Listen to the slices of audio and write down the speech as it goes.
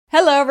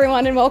Hello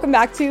everyone and welcome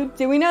back to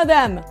Do We Know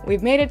Them?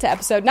 We've made it to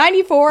episode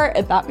 94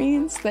 and that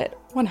means that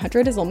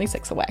 100 is only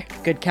 6 away.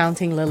 Good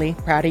counting, Lily.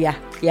 Proud of ya.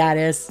 Yeah, it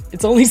is.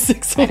 It's only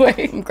 6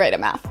 away. I'm great at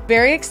math.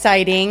 Very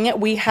exciting.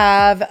 We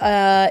have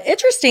an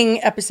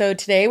interesting episode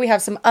today. We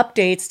have some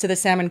updates to the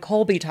Sam and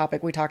Colby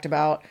topic we talked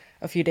about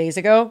a few days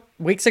ago,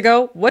 weeks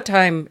ago. What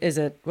time is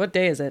it? What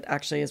day is it,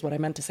 actually, is what I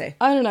meant to say.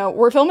 I don't know.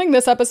 We're filming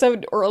this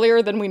episode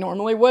earlier than we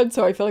normally would,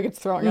 so I feel like it's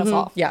throwing us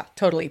off. Yeah,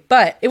 totally.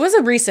 But it was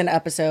a recent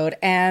episode,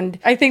 and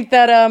I think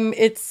that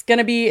it's going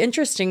to be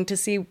interesting to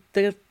see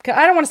I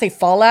don't want to say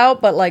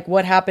fallout, but like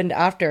what happened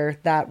after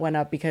that went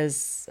up,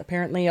 because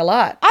apparently a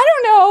lot. I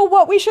don't know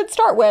what we should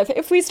start with.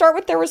 If we start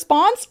with their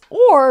response,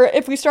 or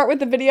if we start with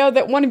the video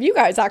that one of you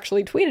guys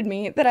actually tweeted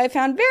me that I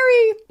found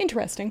very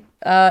interesting.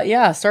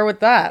 Yeah, start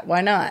with that.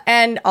 Why not?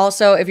 And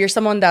also, if you're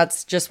someone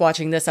that's just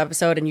watching this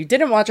episode and you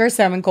didn't watch our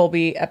Sam and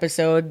Colby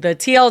episode, the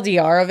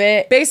TLDR of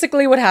it,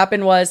 basically what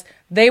happened was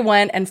they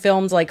went and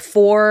filmed like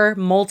 4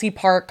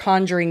 multi-part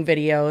Conjuring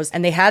videos,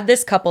 and they had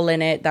this couple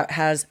in it that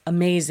has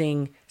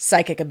amazing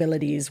psychic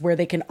abilities where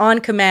they can on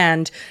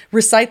command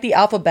recite the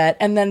alphabet,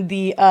 and then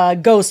the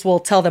ghost will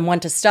tell them when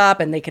to stop,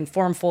 and they can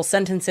form full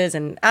sentences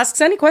and ask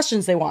any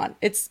questions they want.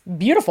 It's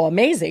beautiful,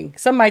 amazing.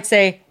 Some might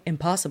say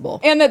impossible.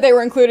 And that they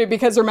were included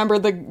because, remember,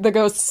 the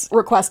ghosts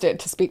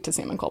requested to speak to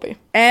Sam and Colby.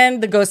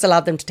 And the ghost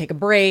allowed them to take a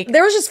break.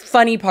 There was just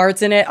funny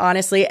parts in it,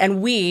 honestly.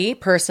 And we,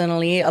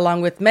 personally,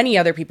 along with many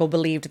other people,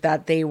 believed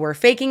that they were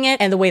faking it.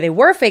 And the way they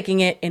were faking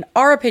it, in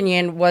our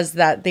opinion, was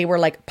that they were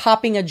like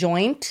popping a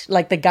joint,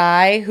 like the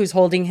guy who's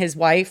holding his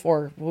wife,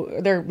 or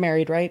they're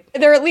married, right?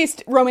 They're at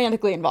least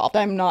romantically involved.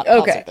 I'm not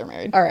positive they're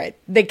married. All right.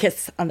 They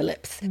kiss on the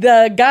lips.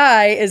 The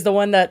guy is the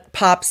one that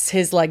pops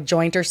his like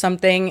joint or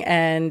something,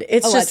 and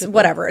it's allegedly. Just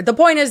whatever. The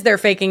point is they're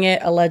faking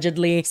it,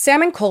 allegedly.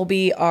 Sam and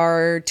Colby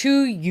are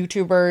 2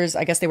 YouTubers.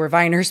 I guess they were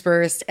Viners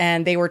first,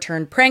 and they were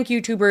turned prank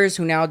YouTubers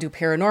who now do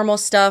paranormal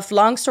stuff.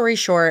 Long story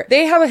short,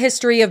 they have a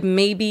history of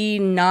maybe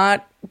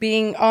not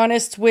being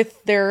honest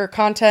with their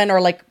content,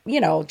 or like,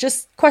 you know,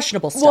 just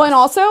questionable stuff. Well, and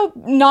also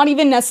not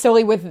even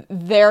necessarily with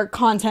their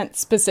content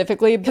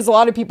specifically, because a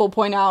lot of people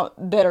point out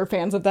that are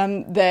fans of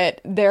them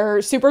that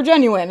they're super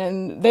genuine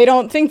and they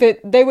don't think that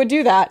they would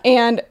do that.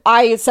 And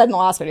I said in the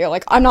last video,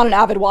 like, I'm not an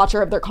avid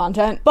watcher of their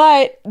content,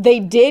 but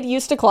they did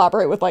used to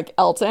collaborate with like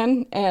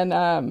Elton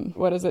and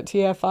what is it,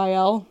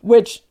 TFIL,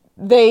 which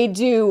they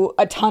do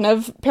a ton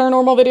of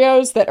paranormal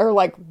videos that are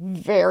like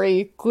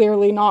very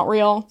clearly not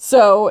real.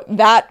 So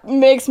that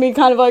makes me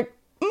kind of like,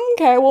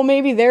 okay, well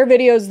maybe their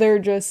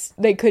videos,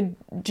 they could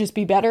just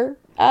be better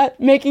at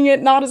making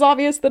it not as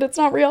obvious that it's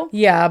not real.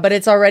 Yeah, but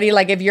it's already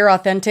like, if you're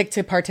authentic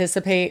to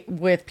participate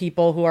with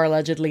people who are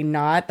allegedly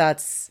not,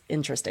 that's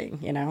interesting,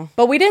 you know?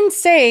 But we didn't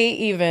say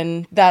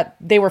even that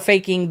they were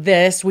faking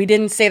this. We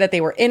didn't say that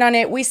they were in on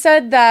it. We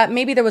said that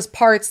maybe there was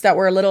parts that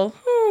were a little,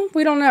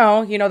 we don't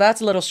know, you know,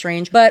 that's a little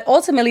strange. But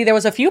ultimately, there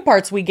was a few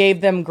parts we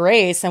gave them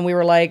grace, and we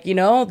were like, you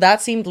know,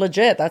 that seemed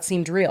legit. That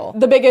seemed real.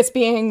 The biggest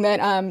being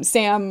that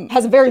Sam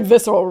has a very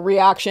visceral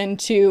reaction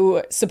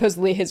to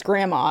supposedly his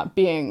grandma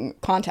being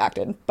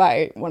contacted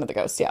by one of the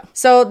ghosts, yeah.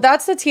 So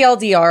that's the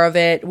TLDR of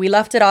it. We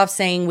left it off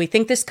saying we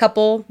think this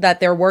couple that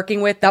they're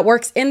working with, that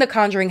works in the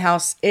Conjuring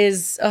house,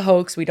 is a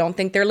hoax. We don't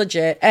think they're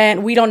legit.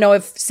 And we don't know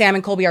if Sam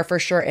and Colby are for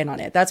sure in on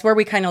it. That's where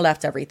we kind of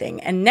left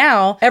everything. And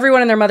now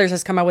everyone and their mothers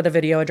has come out with a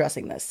video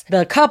addressing this.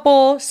 The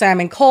couple, Sam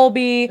and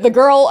Colby. The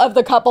girl of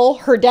the couple,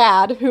 her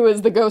dad, who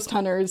is the Ghost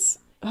Hunters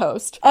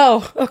host.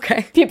 Oh,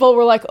 okay. People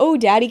were like, oh,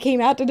 daddy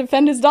came out to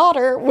defend his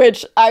daughter,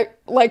 which I,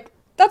 like,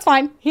 that's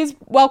fine. He's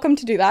welcome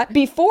to do that.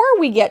 Before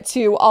we get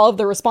to all of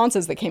the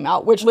responses that came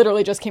out, which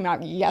literally just came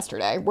out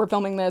yesterday, we're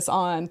filming this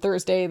on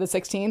Thursday the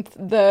 16th.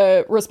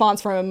 The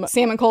response from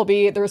Sam and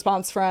Colby, the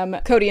response from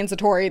Cody and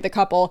Satori, the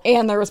couple,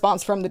 and the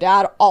response from the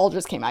dad all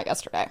just came out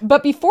yesterday.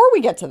 But before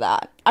we get to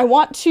that, I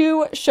want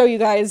to show you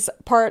guys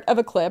part of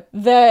a clip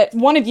that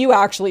one of you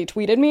actually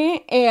tweeted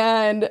me,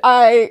 and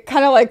I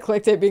kind of like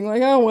clicked it being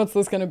like, oh, what's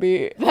this gonna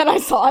be? Then I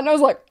saw it and I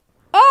was like,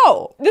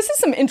 oh, this is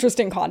some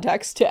interesting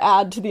context to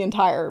add to the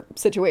entire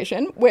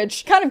situation,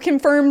 which kind of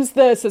confirms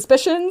the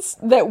suspicions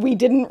that we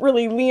didn't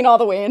really lean all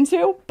the way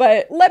into.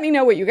 But let me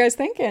know what you guys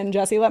think, and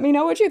Jesse, let me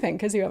know what you think,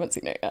 because you haven't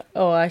seen it yet.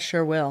 Oh, I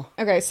sure will.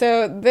 Okay,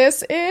 so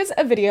this is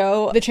a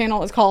video. The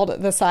channel is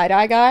called The Side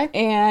Eye Guy,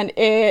 and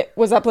it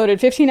was uploaded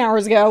 15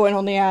 hours ago and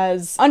only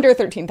has under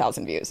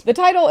 13,000 views. The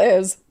title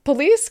is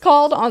Police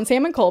Called on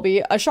Sam and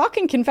Colby, a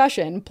shocking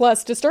confession,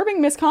 plus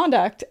disturbing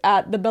misconduct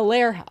at the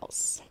Belair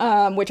house,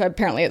 which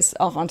apparently is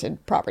a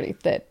haunted property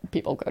that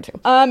people go to.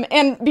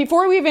 And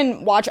before we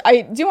even watch,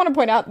 I do want to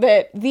point out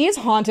that these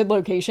haunted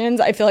locations,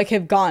 I feel like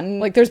have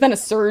gotten, like there's been a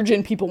surge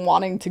in people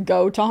wanting to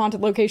go to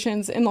haunted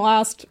locations in the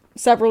last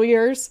several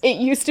years. It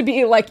used to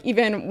be like,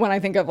 even when I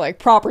think of like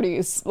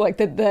properties, like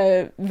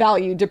the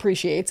value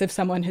depreciates if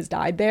someone has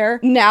died there.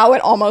 Now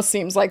it almost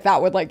seems like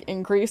that would like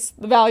increase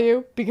the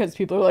value because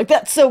people are like,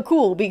 that's so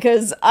cool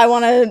because I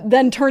want to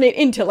then turn it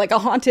into like a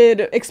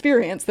haunted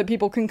experience that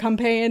people can come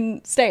pay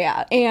and stay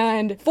at.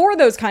 And for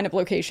those kind of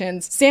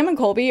locations, Sam and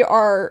Colby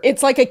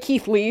it's like a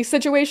Keith Lee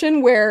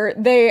situation where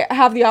they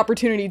have the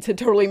opportunity to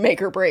totally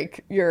make or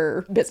break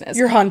your business.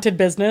 Your haunted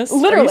business?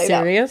 Literally. Are you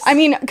serious? I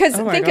mean, because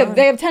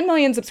they have 10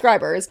 million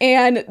subscribers,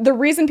 and the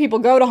reason people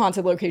go to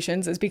haunted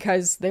locations is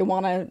because they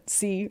want to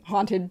see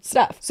haunted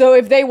stuff. So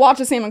if they watch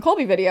a Sam and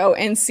Colby video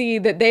and see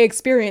that they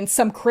experience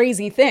some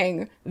crazy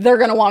thing, they're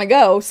going to want to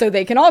go so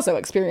they can also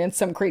experience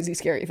some crazy,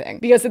 scary thing.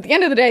 Because at the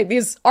end of the day,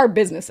 these are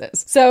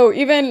businesses. So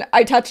even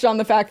I touched on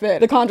the fact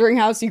that the Conjuring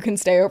house, you can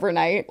stay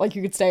overnight. Like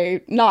you could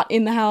stay not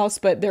in the house,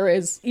 but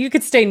you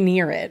could stay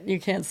near it. You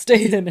can't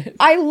stay in it.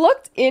 I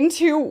looked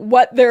into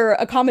what their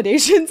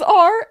accommodations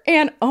are,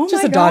 and oh my God.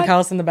 Just a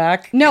doghouse in the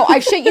back. No, I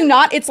shit you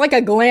not. It's like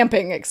a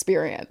glamping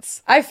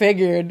experience. I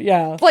figured,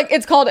 yeah. Like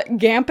it's called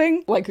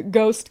gamping, like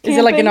ghost camping. Is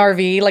it like an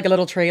RV, like a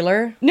little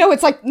trailer? No,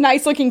 it's like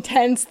nice looking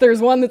tents.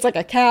 There's one that's like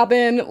a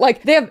cabin.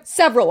 Like they have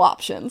several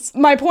options.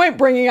 My point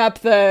bringing up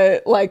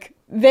the like,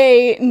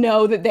 they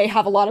know that they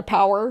have a lot of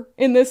power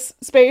in this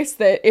space,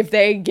 that if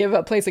they give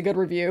a place a good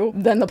review,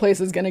 then the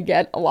place is going to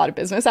get a lot of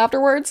business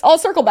afterwards. I'll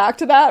circle back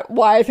to that,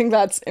 why I think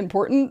that's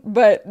important,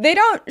 but they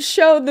don't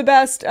show the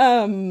best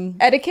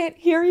etiquette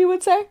here, you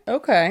would say.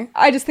 Okay.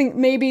 I just think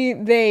maybe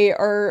they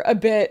are a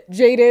bit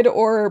jaded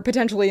or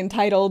potentially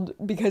entitled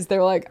because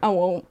they're like, oh,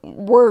 well,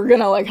 we're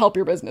going to like help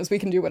your business. We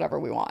can do whatever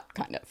we want,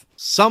 kind of.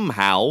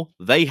 Somehow,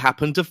 they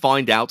happen to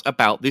find out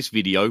about this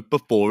video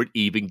before it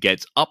even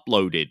gets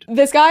uploaded.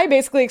 This guy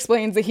basically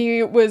explains that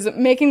he was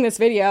making this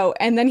video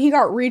and then he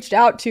got reached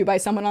out to by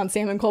someone on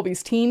Sam and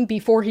Colby's team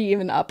before he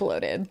even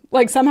uploaded.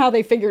 Like somehow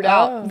they figured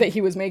out that he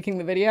was making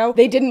the video.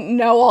 They didn't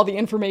know all the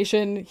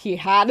information he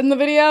had in the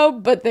video,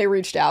 but they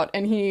reached out,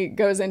 and he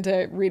goes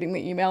into reading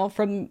the email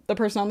from the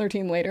person on their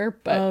team later.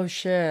 But oh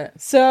shit.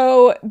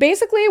 So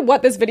basically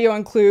what this video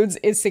includes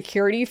is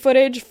security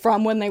footage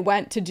from when they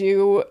went to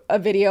do a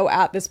video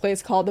at this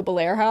place called the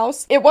Belair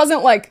House. It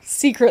wasn't like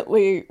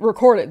secretly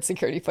recorded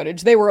security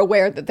footage. They were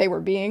aware that they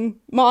were being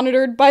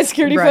monitored by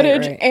security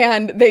footage,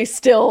 and they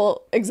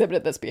still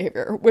exhibited this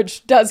behavior,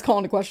 which does call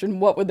into question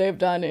what would they have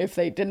done if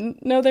they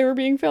didn't know they were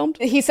being filmed.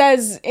 He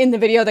says in the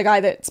video, the guy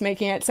that's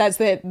making it says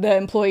that the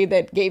employee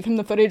that gave him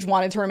the footage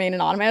wanted to remain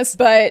anonymous,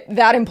 but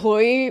that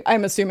employee,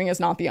 I'm assuming is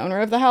not the owner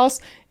of the house,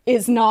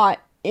 is not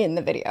in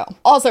the video.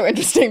 Also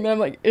interesting that I'm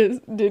like,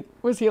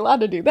 was he allowed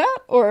to do that?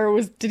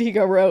 Or did he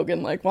go rogue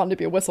and like wanted to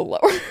be a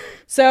whistleblower?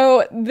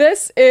 So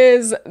this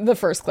is the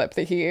first clip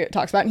that he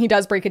talks about, and he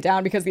does break it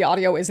down because the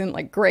audio isn't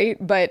like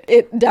great, but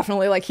it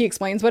definitely, like, he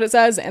explains what it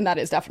says, and that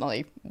is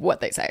definitely what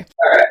they say.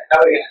 All right,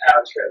 how are we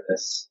gonna outro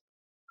this?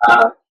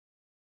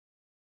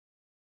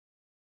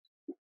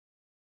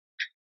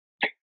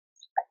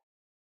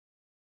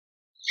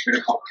 We're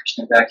gonna call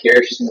Kristen back here.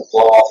 She's gonna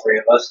blow all three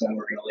of us, and then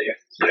we're gonna leave.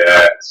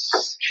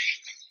 Yes.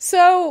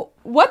 So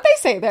what they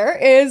say there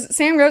is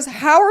Sam goes,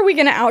 how are we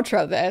going to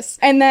outro this?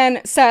 And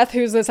then Seth,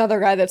 who's this other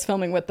guy that's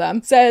filming with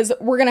them, says,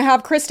 we're going to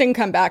have Kristen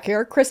come back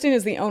here. Kristen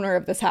is the owner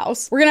of this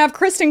house. We're going to have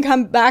Kristen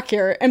come back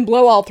here and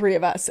blow all three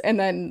of us and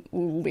then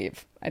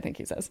leave, I think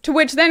he says. To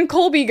which then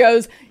Colby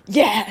goes,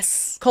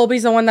 yes.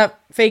 Colby's the one that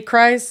fake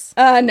cries?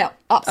 No.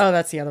 Opposite. Oh,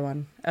 that's the other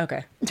one.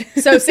 Okay.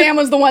 So Sam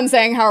was the one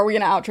saying, how are we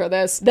going to outro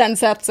this? Then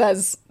Seth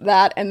says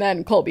that, and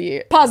then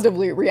Colby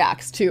positively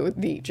reacts to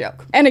the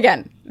joke. And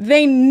again,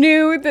 they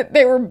knew that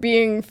they were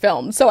being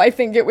filmed, so I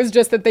think it was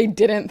just that they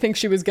didn't think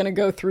she was going to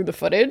go through the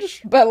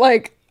footage. But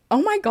like,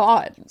 oh my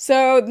God.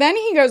 So then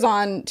he goes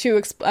on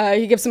to,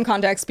 he gives some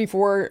context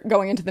before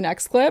going into the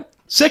next clip.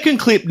 Second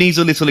clip needs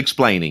a little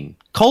explaining.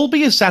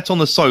 Colby is sat on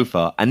the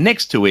sofa, and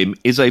next to him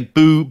is a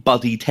Boo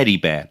Buddy teddy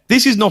bear.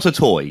 This is not a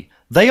toy.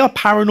 They are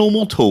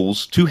paranormal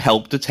tools to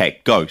help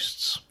detect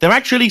ghosts. They're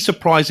actually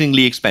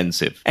surprisingly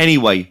expensive.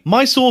 Anyway,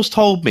 my source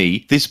told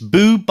me this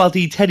Boo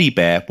Buddy teddy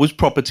bear was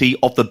property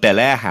of the Bel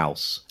Air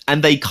house,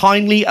 and they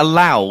kindly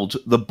allowed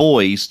the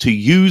boys to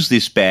use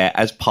this bear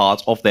as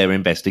part of their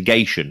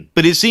investigation.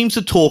 But it seems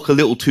to talk a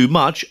little too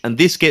much, and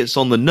this gets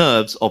on the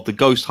nerves of the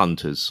ghost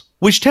hunters.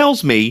 Which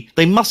tells me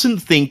they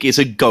mustn't think it's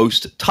a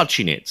ghost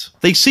touching it.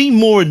 They seem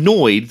more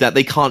annoyed that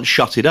they can't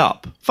shut it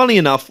up. Funny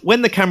enough,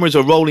 when the cameras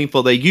are rolling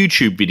for their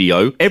YouTube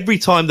video, every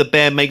time the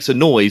bear makes a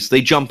noise,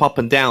 they jump up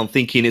and down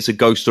thinking it's a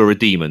ghost or a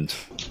demon.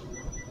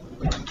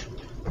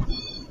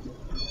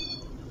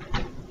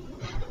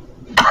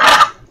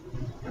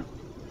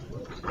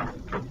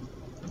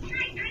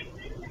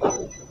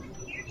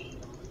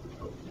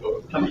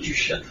 How would you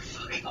shut the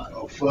fuck up?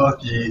 Oh,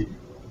 fuck you.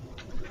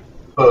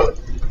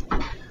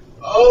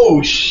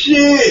 Oh,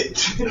 shit!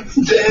 He's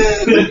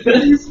dead!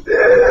 He's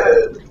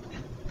dead!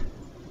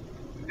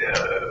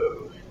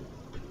 No.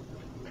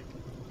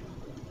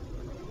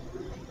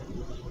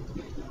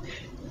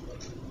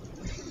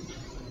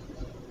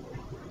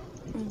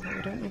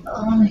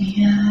 Oh,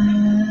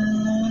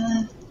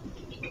 yeah.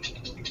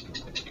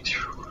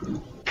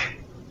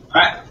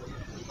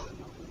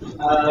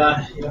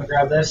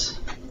 grab this?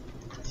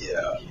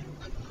 Yeah.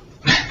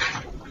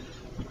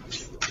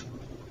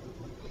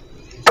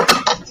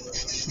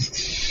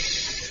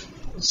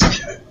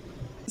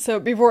 So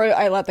before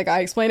I let the guy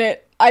explain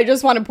it, I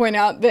just want to point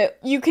out that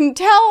you can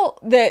tell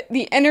that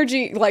the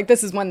energy, like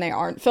this is when they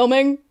aren't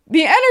filming,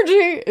 the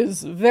energy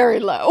is very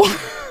low.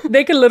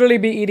 They could literally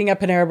be eating a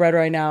Panera Bread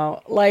right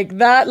now. Like,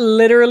 that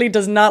literally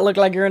does not look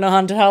like you're in a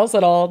haunted house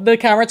at all. The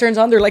camera turns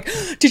on, they're like,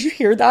 did you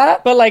hear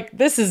that? But like,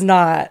 this is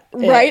not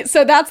it. Right?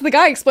 So that's the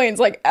guy explains,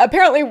 like,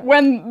 apparently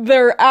when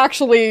they're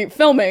actually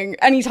filming,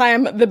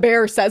 anytime the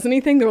bear says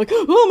anything, they're like,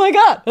 oh my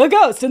God, a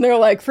ghost. And they're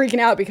like freaking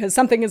out because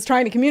something is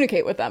trying to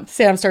communicate with them.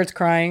 Sam starts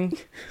crying.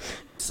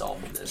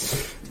 Solve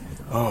this.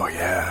 Oh,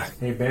 yeah.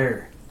 Hey,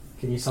 Bear,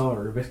 can you solve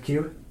a Rubik's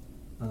Cube?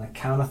 On the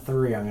count of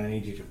 3, I'm going to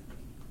need you to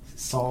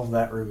solve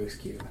that Rubik's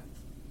Cube.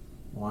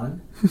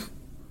 1,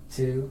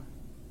 2,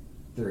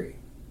 3.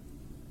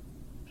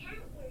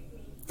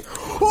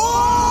 Whoa!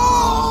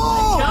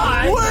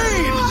 God.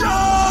 Wait,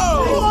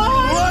 no!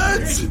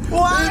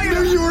 What? I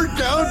knew you were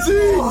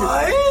counting!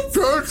 What?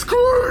 That's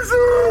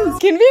crazy!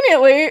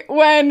 Conveniently,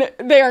 when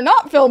they are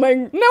not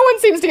filming, no one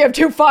seems to give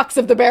two fucks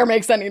if the bear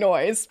makes any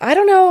noise. I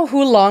don't know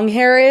who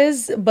Longhair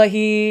is, but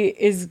he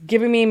is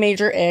giving me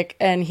major ick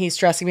and he's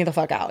stressing me the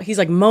fuck out. He's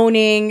like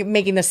moaning,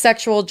 making the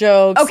sexual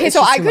jokes. Okay, It's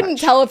so just I too couldn't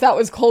much. tell if that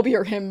was Colby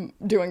or him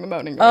doing the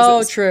moaning Oh,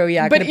 noises. true,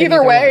 yeah. it But could've been either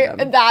one way, of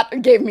them.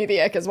 that gave me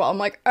the ick as well. I'm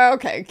like,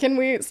 okay, can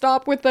we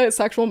stop with the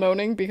sexual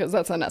moaning because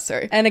that's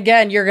unnecessary. And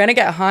again, you're gonna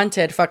get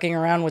haunted fucking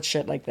around with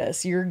shit like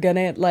this. You're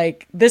gonna,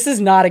 like, this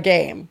is not a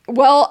game.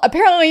 Well,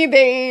 apparently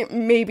they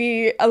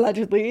maybe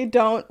allegedly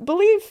don't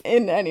believe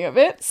in any of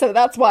it, so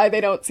that's why they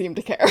don't seem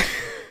to care.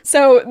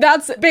 So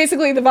that's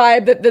basically the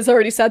vibe that this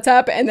already sets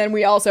up, and then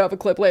we also have a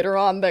clip later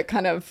on that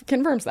kind of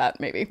confirms that,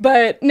 maybe.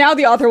 But now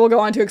the author will go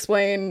on to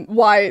explain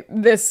why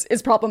this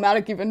is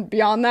problematic even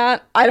beyond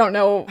that. I don't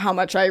know how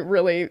much I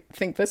really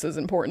think this is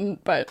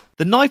important, but...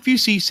 The knife you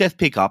see Seth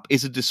pick up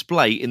is a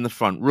display in the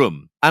front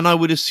room, and I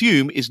would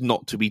assume is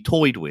not to be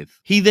toyed with.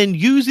 He then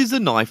uses the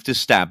knife to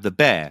stab the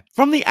bear.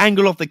 From the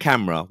angle of the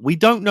camera, we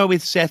don't know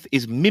if Seth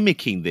is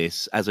mimicking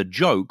this as a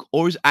joke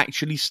or is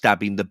actually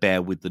stabbing the bear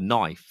with the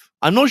knife.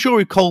 I'm not sure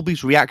if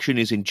Colby's reaction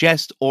is in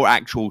jest or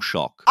actual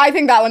shock. I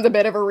think that one's a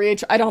bit of a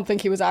reach. I don't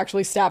think he was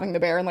actually stabbing the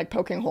bear and like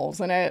poking holes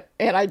in it.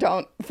 And I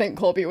don't think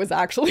Colby was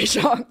actually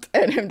shocked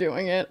at him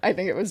doing it. I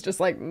think it was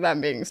just like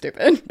them being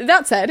stupid.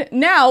 That said,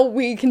 now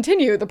we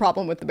continue the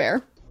problem with the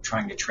bear.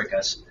 Trying to trick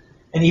us.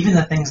 And even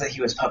the things that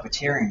he was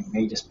puppeteering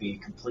may just be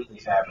completely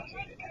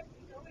fabricated.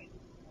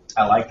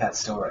 I like that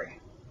story.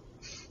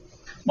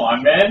 Come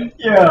on, man.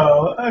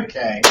 Yo,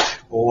 okay.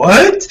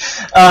 What?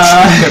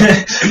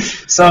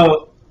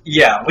 So,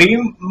 yeah,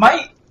 we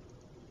might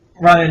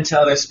run into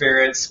other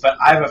spirits, but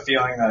I have a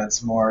feeling that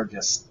it's more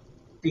just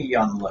be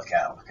on the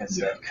lookout, because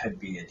it could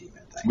be a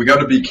demon thing. We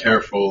got to be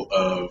careful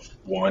of,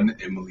 one,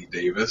 Emily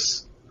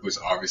Davis, who's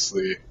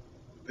obviously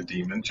the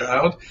demon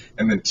child,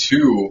 and then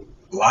 2,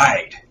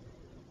 Lyde.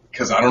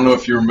 Because I don't know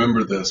if you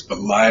remember this, but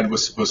Lyde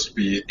was supposed to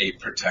be a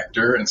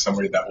protector and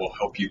somebody that will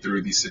help you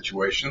through these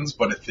situations,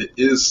 but if it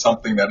is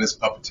something that is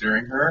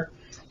puppeteering her,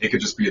 it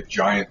could just be a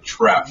giant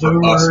trap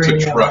for us to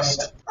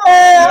trust.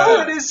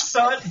 Oh, it is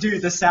so...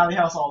 Dude, the Sally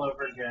House all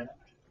over again.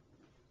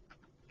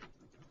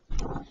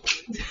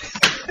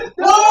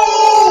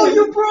 Oh,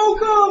 you broke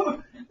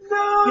him!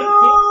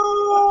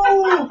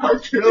 No!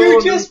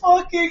 You just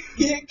fucking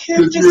get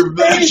kicked his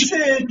face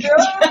in,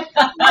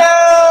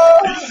 no!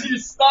 You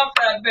stop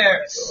that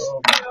bear.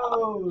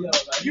 No!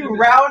 You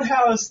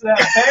roundhouse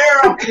that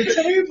bear off the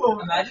table!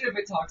 Imagine if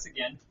it talks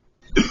again.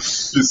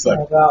 Just like,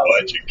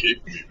 why'd you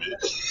kick me,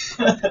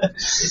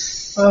 bitch?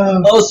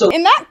 Also,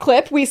 In that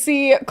clip, we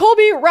see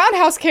Colby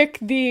roundhouse kick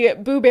the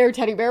Boo Bear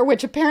teddy bear,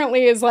 which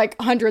apparently is like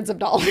hundreds of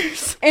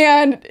dollars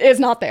and is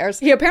not theirs.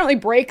 He apparently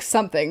breaks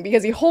something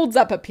because he holds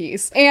up a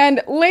piece. And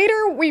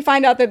later we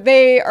find out that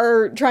they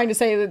are trying to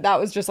say that that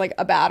was just like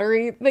a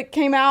battery that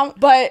came out.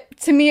 But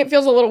to me, it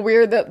feels a little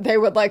weird that they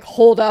would like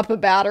hold up a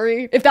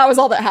battery. If that was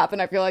all that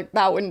happened, I feel like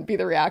that wouldn't be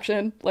the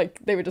reaction. Like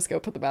they would just go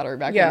put the battery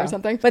back in or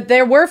something. But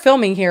they were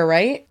filming here,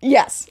 right?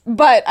 Yes.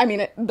 But I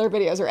mean, their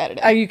videos are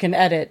edited. You can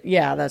edit.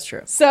 Yeah, that's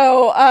true.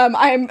 So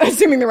I'm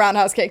assuming the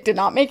roundhouse kick did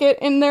not make it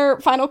in their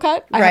final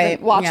cut. I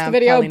haven't watched the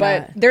video, probably but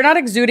not. They're not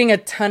exuding a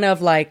ton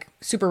of like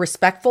super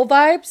respectful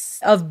vibes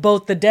of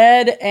both the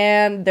dead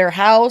and their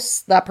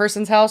house, that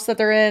person's house that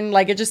they're in.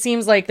 Like it just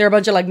seems like they're a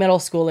bunch of like middle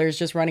schoolers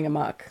just running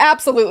amok.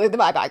 absolutely the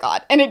vibe I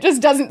got. And it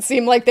just doesn't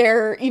seem like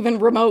they're even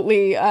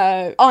remotely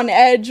on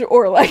edge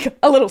or like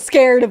a little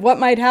scared of what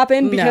might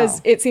happen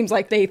because it seems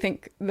like they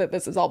think that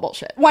this is all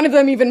bullshit. One of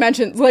them even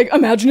mentions like,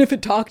 imagine if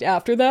it talked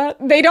after that.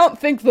 They don't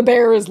think the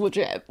bear is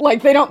legit.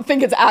 Like they don't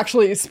think it's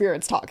actually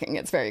spirits talking.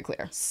 It's very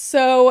clear.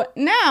 So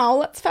now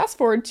let's fast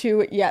forward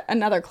to yet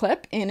another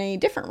clip in a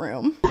different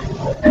room.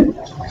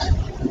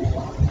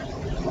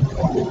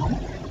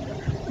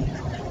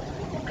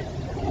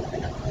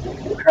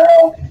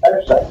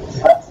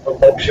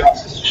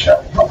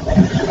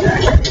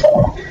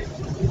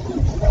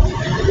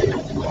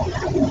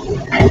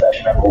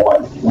 Number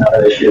one, none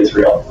of this shit's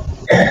real.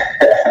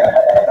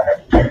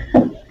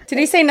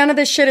 say none of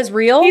this shit is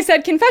real? He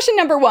said, confession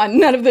number 1,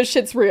 none of this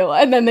shit's real.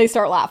 And then they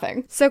start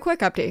laughing. So quick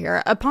update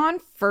here. Upon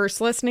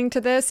first listening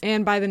to this,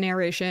 and by the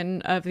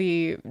narration of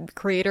the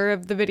creator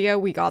of the video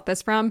we got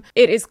this from,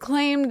 it is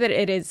claimed that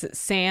it is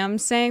Sam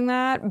saying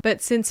that,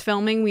 but since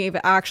filming, we've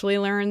actually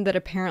learned that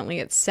apparently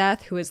it's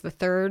Seth, who is the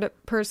third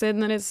person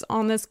that is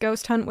on this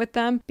ghost hunt with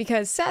them,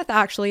 because Seth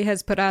actually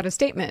has put out a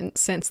statement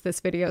since this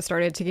video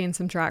started to gain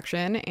some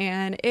traction,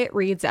 and it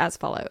reads as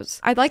follows.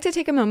 I'd like to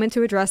take a moment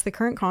to address the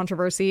current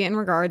controversy in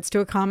regards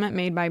to a comment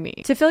made by me.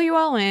 To fill you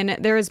all in,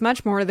 there is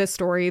much more to this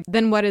story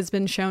than what has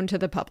been shown to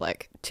the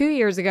public. 2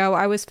 years ago,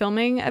 I was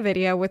filming a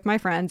video with my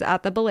friends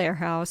at the Belair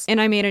house, and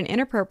I made an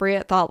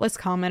inappropriate, thoughtless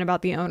comment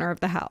about the owner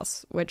of the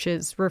house, which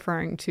is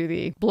referring to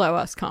the blow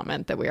us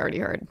comment that we already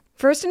heard.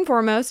 First and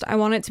foremost, I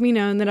want it to be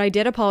known that I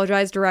did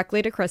apologize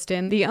directly to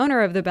Kristen, the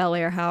owner of the Bel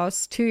Air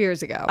house, 2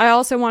 years ago. I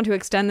also want to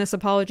extend this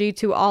apology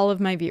to all of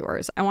my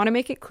viewers. I want to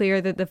make it clear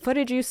that the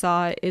footage you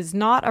saw is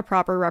not a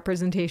proper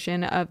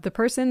representation of the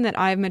person that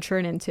I've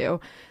matured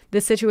into.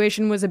 This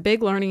situation was a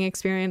big learning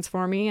experience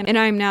for me, and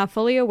I am now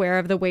fully aware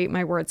of the weight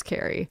my words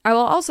carry. I will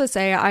also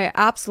say I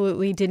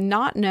absolutely did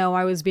not know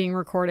I was being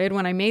recorded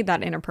when I made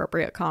that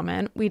inappropriate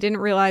comment. We didn't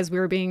realize we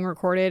were being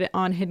recorded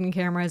on hidden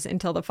cameras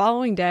until the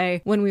following day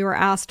when we were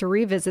asked to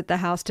revisit the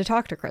house to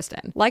talk to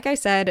Kristen. Like I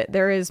said,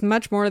 there is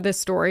much more to this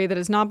story that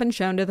has not been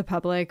shown to the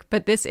public,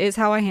 but this is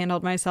how I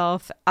handled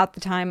myself at the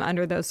time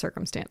under those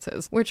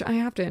circumstances. Which I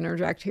have to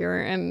interject here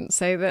and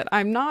say that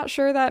I'm not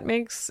sure that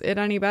makes it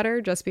any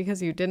better. Just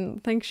because you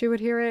didn't think she would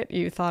hear it,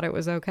 you thought it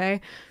was okay,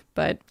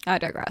 but I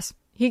digress.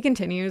 He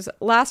continues,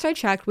 last I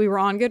checked, we were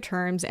on good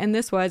terms, and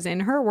this was,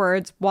 in her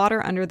words,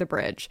 water under the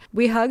bridge.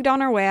 We hugged on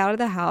our way out of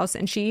the house,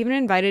 and she even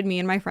invited me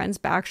and my friends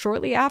back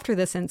shortly after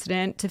this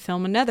incident to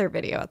film another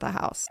video at the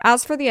house.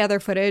 As for the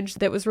other footage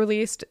that was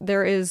released,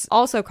 there is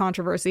also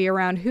controversy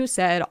around who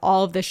said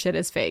all of this shit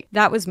is fake.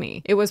 That was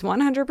me. It was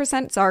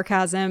 100%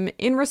 sarcasm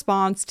in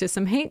response to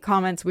some hate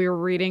comments we were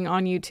reading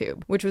on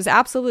YouTube, which was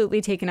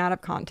absolutely taken out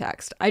of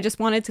context. I just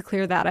wanted to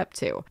clear that up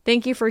too.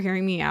 Thank you for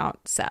hearing me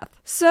out, Seth.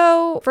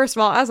 So, first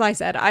of all, as I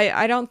said,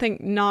 I don't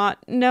think not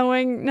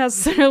knowing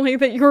necessarily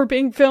that you were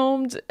being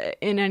filmed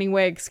in any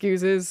way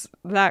excuses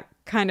that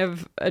kind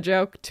of a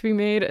joke to be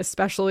made,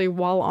 especially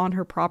while on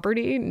her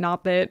property.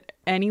 Not that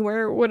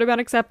anywhere would have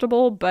been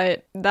acceptable,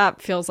 but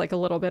that feels like a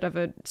little bit of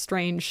a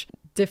strange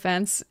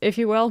defense, if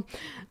you will.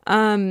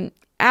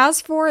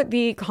 As for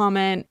the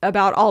comment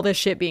about all this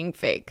shit being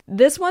fake,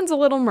 this one's a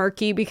little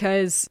murky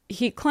because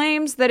he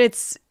claims that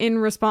it's in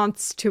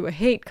response to a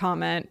hate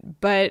comment,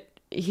 but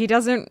he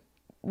doesn't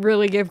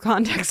really give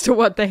context to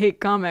what the hate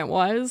comment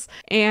was.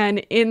 And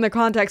in the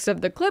context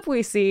of the clip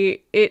we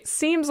see, it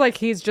seems like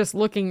he's just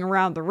looking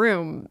around the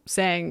room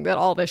saying that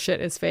all this shit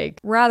is fake,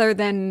 rather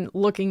than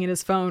looking at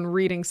his phone,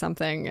 reading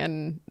something,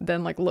 and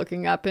then like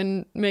looking up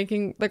and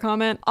making the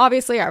comment.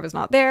 Obviously, I was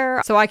not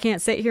there, so I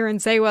can't sit here and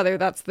say whether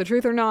that's the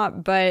truth or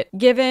not, but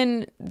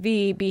given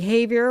the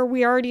behavior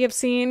we already have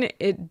seen,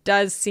 it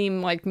does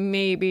seem like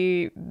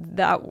maybe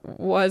that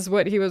was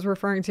what he was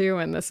referring to,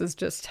 and this is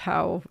just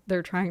how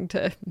they're trying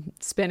to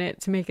spin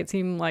it to make it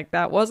seem like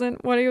that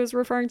wasn't what he was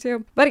referring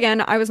to. But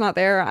again, I was not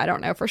there. I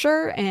don't know for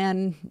sure.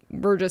 And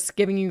we're just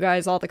giving you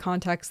guys all the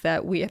context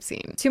that we have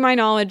seen. To my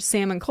knowledge,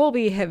 Sam and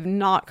Colby have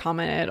not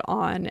commented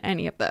on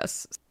any of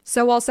this.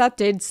 So while Seth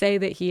did say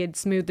that he had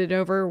smoothed it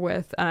over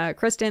with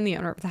Kristen, the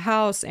owner of the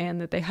house, and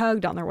that they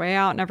hugged on their way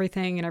out and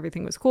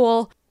everything was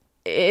cool,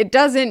 it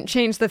doesn't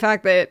change the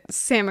fact that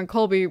Sam and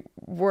Colby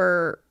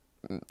were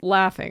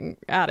laughing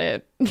at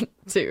it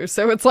too.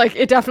 So it's like,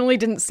 it definitely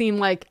didn't seem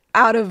like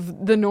out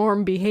of the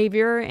norm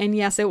behavior. And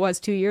yes, it was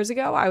 2 years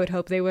ago. I would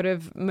hope they would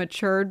have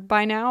matured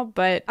by now.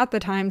 But at the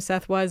time,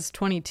 Seth was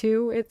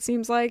 22, it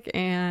seems like.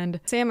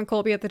 And Sam and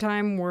Colby at the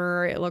time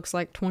were, it looks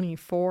like,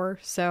 24.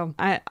 So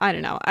I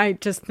don't know. I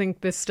just think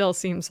this still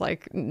seems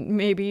like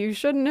maybe you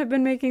shouldn't have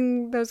been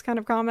making those kind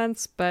of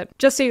comments. But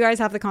just so you guys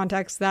have the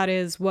context, that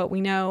is what we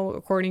know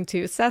according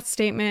to Seth's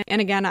statement. And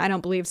again, I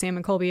don't believe Sam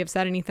and Colby have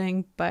said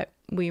anything, but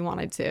we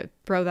wanted to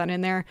throw that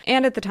in there.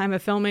 And at the time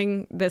of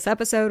filming this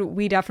episode,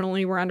 we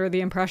definitely were under the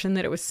impression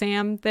that it was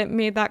Sam that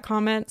made that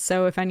comment.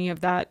 So if any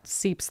of that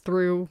seeps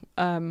through,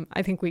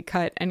 I think we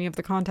cut any of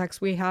the context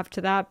we have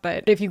to that.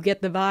 But if you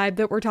get the vibe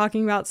that we're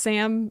talking about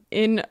Sam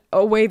in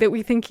a way that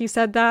we think he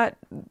said that,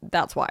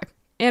 that's why.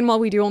 And while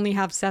we do only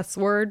have Seth's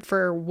word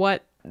for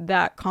what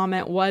that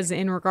comment was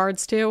in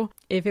regards to,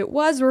 if it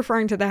was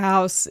referring to the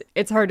house,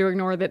 it's hard to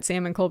ignore that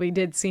Sam and Colby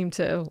did seem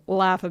to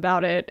laugh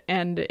about it,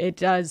 and it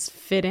does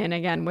fit in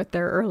again with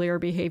their earlier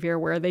behavior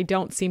where they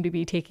don't seem to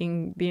be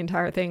taking the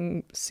entire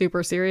thing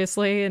super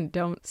seriously and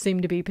don't seem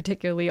to be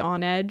particularly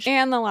on edge.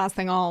 And the last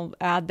thing I'll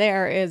add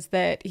there is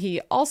that he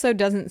also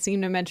doesn't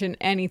seem to mention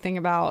anything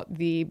about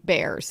the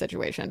bear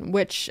situation,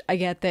 which I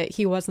get that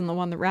he wasn't the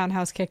one that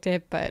roundhouse kicked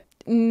it, but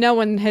no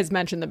one has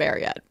mentioned the bear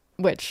yet,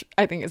 which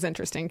I think is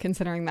interesting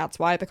considering that's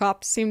why the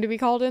cops seem to be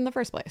called in the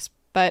first place.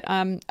 But,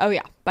 oh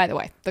yeah, by the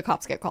way, the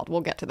cops get called.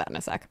 We'll get to that in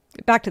a sec.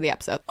 Back to the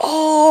episode.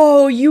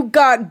 Oh, you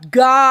got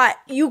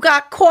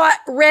caught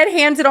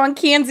red-handed on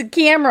candid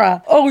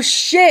camera. Oh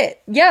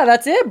shit. Yeah,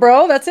 that's it,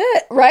 bro. That's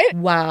it. Right?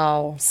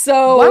 Wow.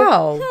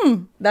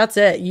 So, That's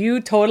it.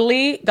 You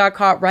totally got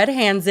caught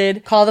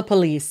red-handed. Call the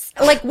police.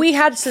 Like, we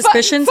had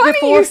suspicions funny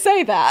before. you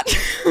say that.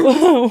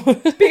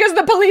 Because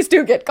the police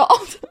do get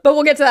called. But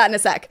we'll get to that in a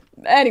sec.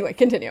 Anyway,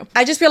 continue.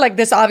 I just feel like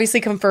this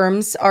obviously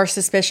confirms our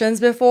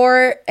suspicions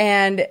before,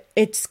 and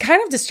it's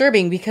kind of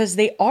disturbing because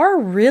they are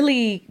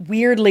really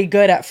weirdly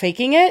good at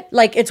faking it.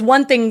 Like, it's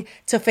one thing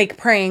to fake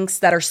pranks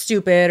that are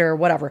stupid or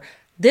whatever.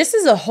 This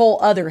is a whole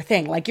other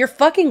thing. Like, you're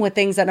fucking with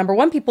things that, number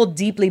one, people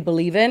deeply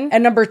believe in.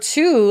 And number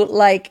two,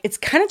 like, it's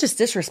kind of just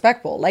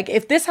disrespectful. Like,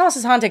 if this house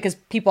is haunted because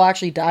people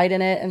actually died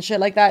in it and shit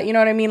like that, you know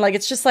what I mean? Like,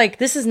 it's just like,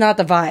 this is not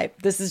the vibe.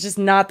 This is just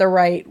not the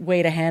right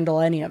way to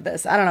handle any of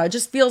this. I don't know. It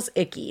just feels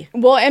icky.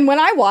 Well, and when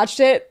I watched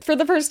it for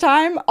the first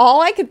time,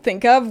 all I could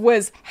think of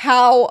was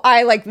how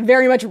I, like,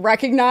 very much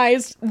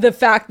recognized the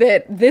fact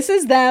that this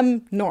is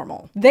them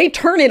normal. They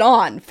turn it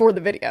on for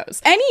the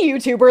videos. Any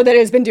YouTuber that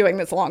has been doing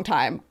this a long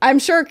time, I'm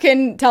sure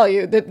can tell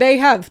you that they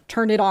have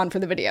turned it on for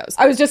the videos.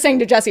 I was just saying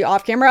to Jesse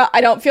off camera,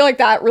 I don't feel like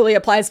that really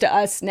applies to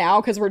us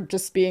now because we're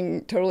just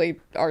being totally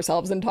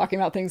ourselves and talking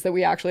about things that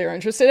we actually are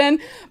interested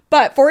in.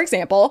 But for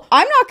example,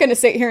 I'm not going to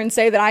sit here and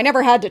say that I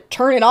never had to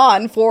turn it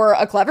on for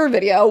a clever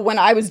video when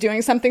I was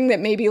doing something that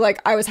maybe like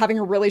I was having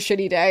a really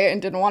shitty day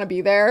and didn't want to be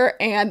there.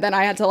 And then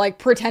I had to like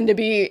pretend to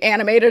be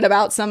animated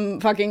about some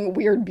fucking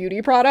weird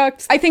beauty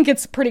products. I think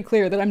it's pretty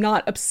clear that I'm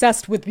not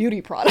obsessed with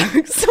beauty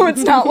products. So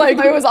it's not like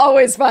it was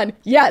always fun.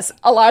 Yes,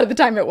 a lot of the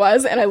time it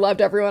was, and I loved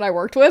everyone I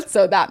worked with,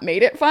 so that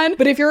made it fun.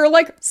 But if you're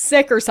like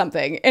sick or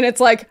something and it's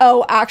like,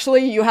 oh,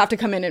 actually you have to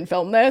come in and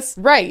film this,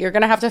 Right, you're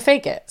gonna have to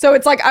fake it. so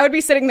it's like I would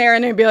be sitting there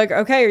and it'd be like,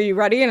 okay, are you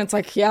ready? And it's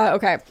like, yeah,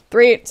 okay,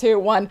 3, 2,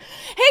 1.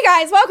 Hey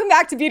guys, welcome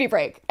back to Beauty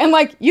Break. And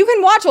like you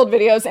can watch old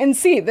videos and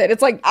see that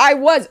it's like I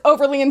was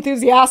overly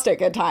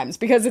enthusiastic at times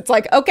because it's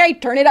like, okay,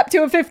 turn it up to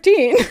a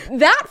 15.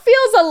 That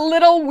feels a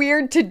little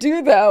weird to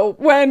do though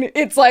when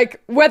it's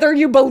like whether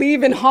you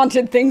believe in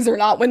haunted things or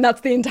not, when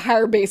that's the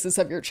entire basis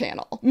of your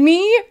channel.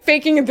 Me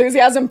faking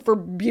enthusiasm for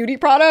beauty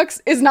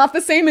products is not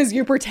the same as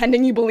you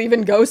pretending you believe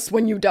in ghosts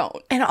when you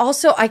don't. And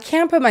also, I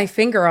can't put my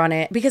finger on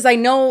it because I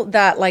know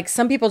that like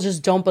some people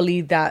just don't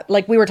believe that.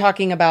 Like we were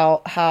talking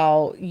about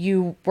how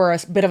you were a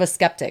bit of a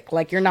skeptic.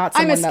 Like you're not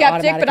someone I'm a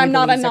skeptic, but I'm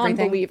not a believes everything.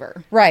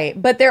 non-believer.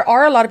 Right. But there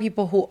are a lot of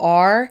people who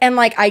are. And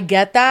like I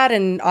get that.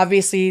 And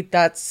obviously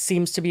that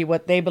seems to be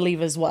what they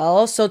believe as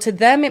well. So to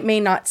them, it may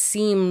not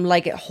seem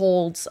like it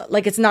holds,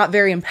 like it's not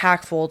very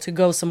impactful to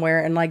go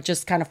somewhere and like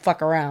just kind of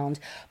fuck around.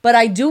 But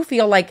I do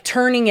feel like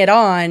turning it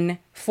on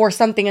for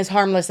something as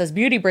harmless as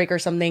Beauty Break or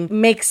something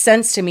makes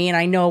sense to me. And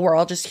I know we're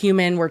all just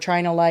human. We're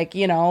trying to like,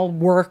 you know,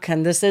 work,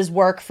 and this is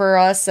work for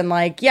us. And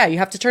like, yeah, you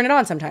have to turn it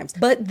on sometimes.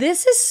 But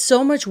this is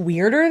so much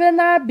weirder than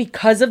that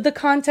because of the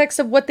context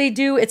of what they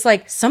do. It's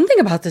like something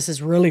about this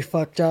is really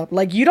fucked up.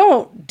 Like you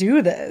don't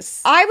do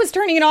this. I was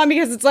turning it on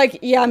because it's like,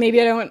 yeah, maybe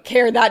I don't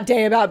care that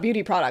day about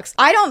beauty products.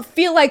 I don't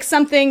feel like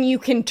something you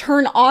can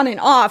turn on and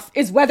off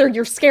is whether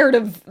you're scared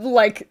of,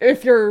 like,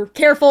 if you're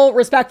careful,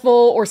 respectful,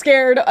 or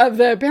scared of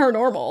the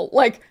paranormal.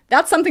 Like,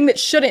 that's something that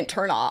shouldn't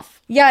turn off.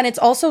 Yeah, and it's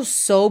also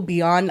so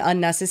beyond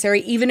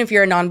unnecessary, even if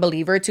you're a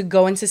non-believer, to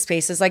go into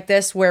spaces like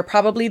this where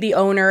probably the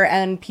owner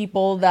and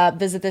people that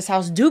visit this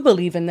house do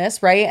believe in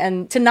this, right?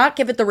 And to not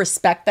give it the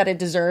respect that it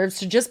deserves,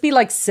 to just be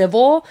like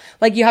civil,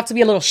 like you have to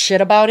be a little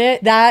shit about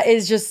it. That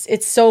is just,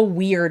 it's so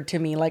weird to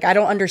me. Like I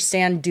don't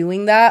understand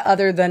doing that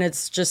other than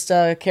it's just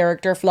a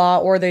character flaw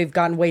or they've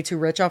gotten way too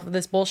rich off of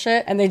this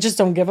bullshit and they just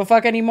don't give a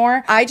fuck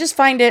anymore. I just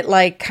find it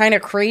like kind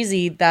of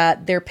crazy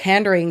that they're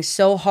pandering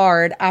so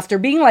hard after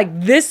being like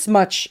this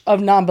much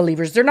of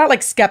non-believers. They're not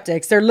like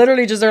skeptics. They're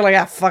literally just, they're like,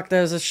 ah, fuck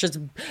this shit's,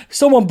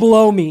 someone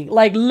blow me.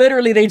 Like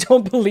literally they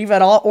don't believe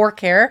at all or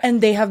care.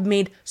 And they have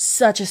made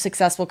such a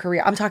successful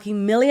career. I'm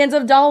talking millions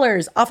of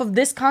dollars off of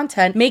this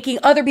content, making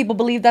other people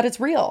believe that it's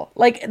real.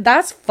 Like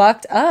that's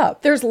fucked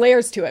up. There's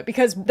layers to it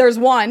because there's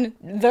one,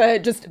 the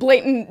just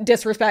blatant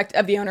disrespect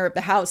of the owner of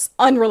the house,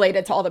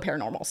 unrelated to all the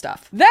paranormal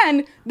stuff.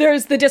 Then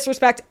there's the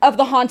disrespect of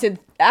the haunted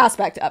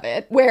aspect of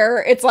it,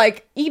 where it's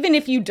like, even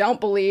if you don't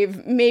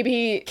believe,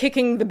 maybe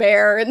kicking the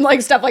bear and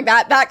like stuff like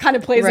that, that kind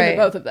of plays into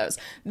both of those.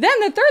 Then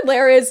the third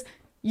layer is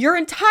your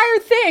entire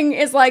thing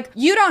is like,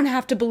 you don't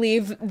have to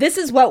believe, this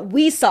is what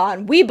we saw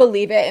and we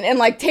believe it, and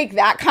like take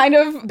that kind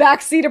of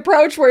backseat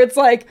approach where it's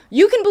like,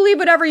 you can believe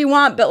whatever you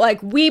want, but like,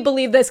 we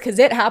believe this because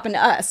it happened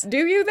to us.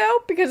 Do you though?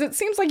 Because it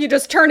seems like you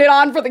just turned it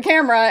on for the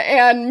camera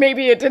and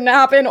maybe it didn't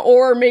happen,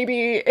 or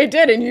maybe it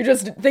did and you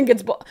just think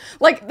it's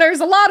like, there's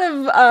a lot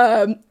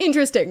of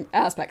interesting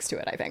aspects to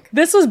it, I think.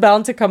 This was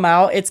bound to come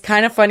out. It's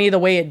kind of funny the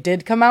way it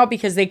did come out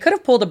because they could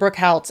have pulled a Brooke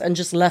House and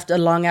just left a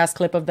long ass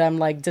clip of them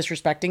like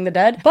disrespecting the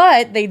dead,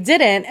 but But they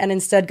didn't, and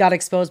instead got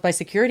exposed by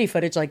security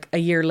footage like a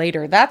year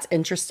later. That's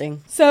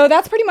interesting. So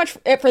that's pretty much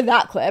it for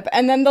that clip.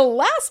 And then the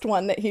last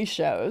one that he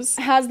shows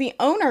has the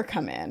owner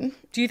come in.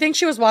 Do you think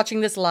she was watching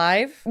this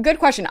live? Good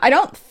question. I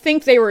don't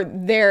think they were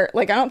there.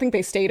 Like, I don't think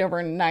they stayed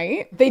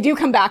overnight. They do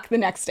come back the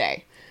next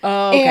day.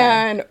 Oh, okay.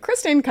 And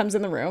Kristen comes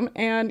in the room,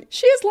 and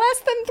she is less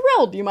than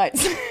thrilled, you might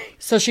say.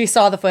 So she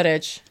saw the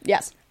footage.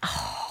 Yes.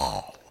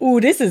 Ooh,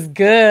 this is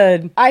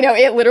good. I know.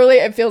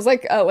 It feels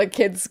like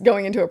kids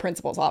going into a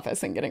principal's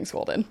office and getting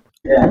scolded.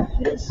 Yeah,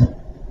 it's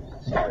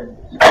sorry.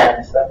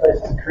 That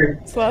place is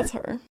creepy. So that's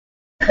her.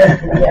 Yeah,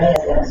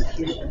 the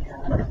execution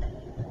kind of.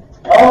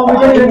 Oh, we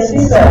didn't even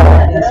see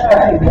that. That's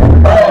right.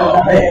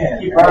 Oh,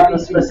 man. He brought me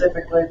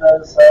specifically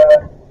those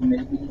 5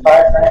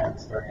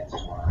 francs.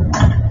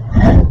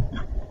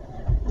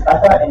 I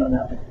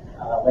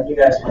thought, when you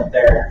guys went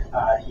there,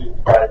 he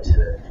brought it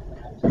to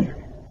CONJURING.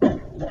 I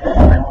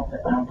don't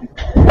think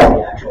it was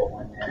the actual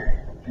one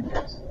there. I think it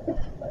was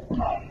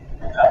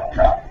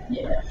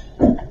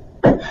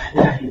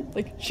yeah.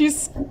 Like,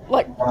 she's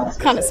like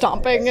kind of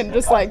stomping and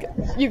just like,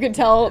 you could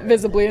tell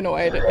visibly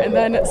annoyed, and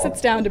then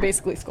sits down to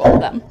basically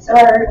scold them. So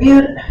I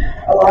reviewed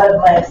a lot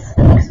of my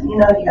things. You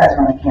guys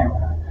were on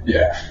camera.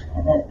 Yeah.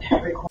 And then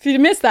If you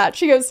missed that,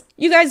 she goes,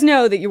 "You guys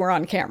know that you were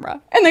on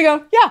camera." And they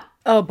go, "Yeah."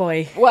 Oh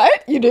boy.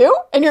 What? You do?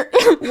 And you're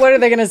What are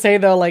they gonna say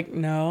though? Like,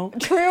 no.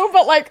 True,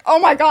 but like, oh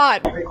my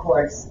god. it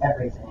records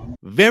everything.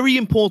 Very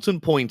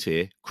important point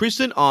here.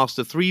 Kristen asked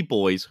the 3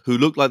 boys who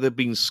look like they've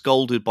been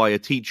scolded by a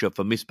teacher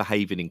for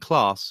misbehaving in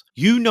class,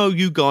 "You know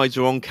you guys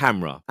are on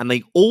camera?" And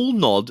they all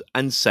nod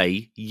and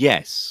say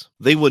yes.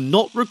 They were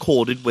not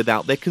recorded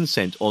without their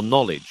consent or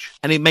knowledge.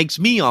 And it makes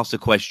me ask the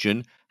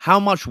question, how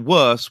much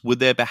worse would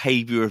their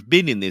behaviour have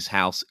been in this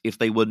house if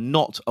they were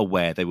not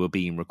aware they were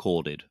being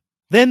recorded?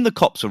 Then the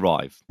cops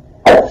arrive.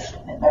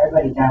 And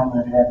everybody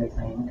downloaded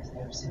everything because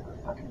they were super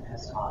fucking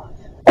pissed off.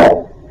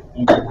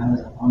 And I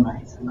was up all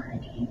night, so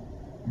cranky.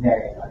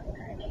 Very fucking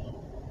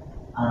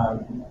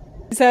cranky.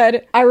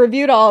 Said, I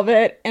reviewed all of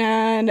it,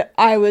 and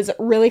I was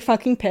really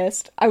fucking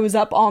pissed. I was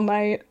up all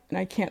night, and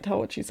I can't tell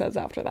what she says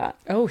after that.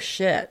 Oh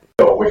shit.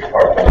 So which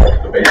part?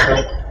 The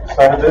basement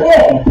side of it?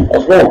 Hey!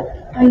 That's good.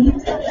 How you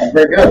doing?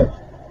 Very good.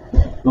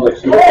 Feels like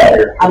super Hey!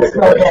 here. I'm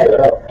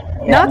smoking.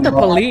 Not the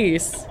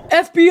police.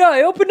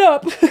 FBI, open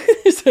up.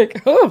 It's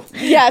like, oh.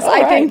 Yes, all I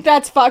right. think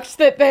that's fucked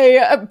that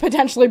they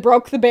potentially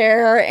broke the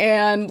bear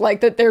and like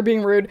that they're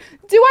being rude.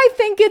 Do I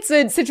think it's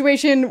a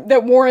situation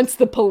that warrants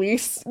the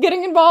police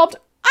getting involved?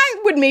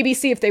 I would maybe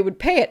see if they would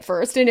pay it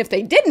first, and if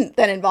they didn't,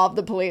 then involve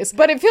the police.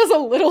 But it feels a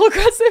little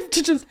aggressive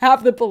to just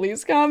have the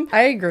police come.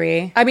 I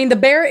agree. I mean, the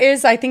bear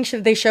is, I think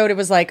they showed it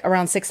was like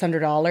around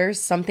 $600,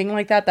 something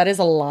like that. That is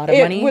a lot of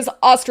money. It was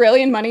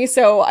Australian money,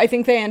 so I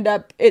think they end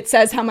up, it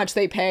says how much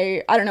they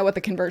pay. I don't know what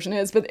the conversion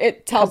is, but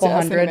it tells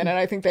us in a minute.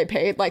 I think they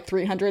paid like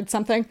 300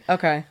 something.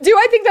 Okay. Do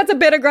I think that's a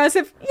bit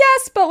aggressive?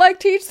 Yes, but like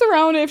to each their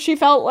own. If she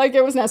felt like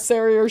it was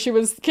necessary or she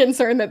was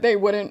concerned that they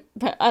wouldn't,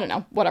 I don't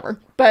know,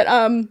 whatever. But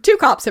 2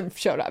 cops have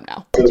showed up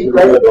now. So,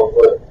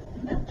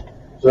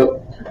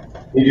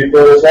 need you to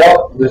fill this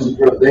out. This is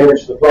for the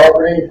damage to the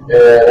property,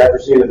 and after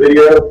seeing the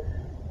video,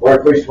 our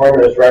police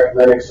department is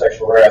recommending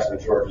sexual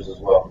harassment charges as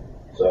well.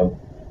 So,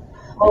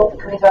 Well,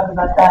 can we talk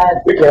about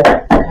that? we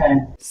can. Okay.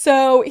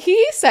 So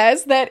he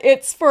says that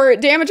it's for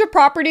damage of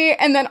property,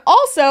 and then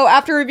also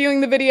after reviewing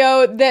the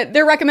video that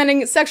they're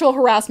recommending sexual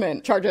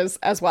harassment charges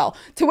as well.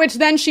 To which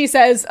then she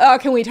says,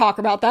 can we talk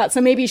about that? So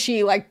maybe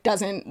she like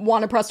doesn't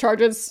want to press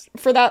charges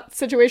for that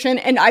situation,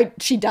 and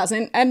she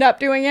doesn't end up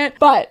doing it,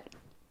 but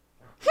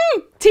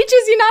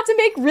teaches you not to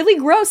make really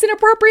gross,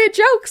 inappropriate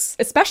jokes,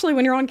 especially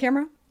when you're on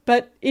camera.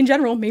 But in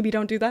general, maybe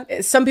don't do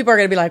that. Some people are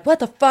going to be like, what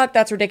the fuck?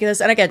 That's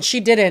ridiculous. And again, she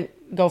didn't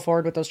go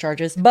forward with those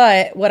charges.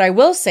 But what I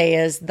will say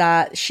is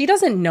that she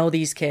doesn't know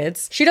these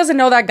kids. She doesn't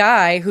know that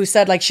guy who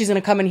said like, she's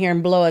going to come in here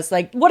and blow us.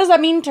 Like, what does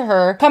that mean to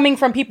her coming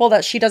from people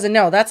that she doesn't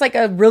know? That's like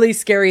a really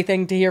scary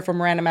thing to hear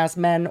from random ass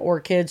men or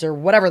kids or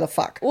whatever the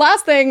fuck.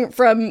 Last thing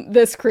from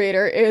this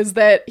creator is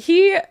that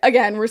he,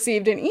 again,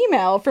 received an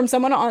email from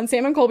someone on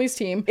Sam and Colby's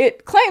team.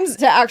 It claims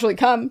to actually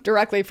come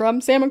directly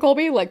from Sam and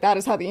Colby. Like, that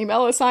is how the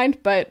email is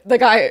signed. But the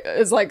guy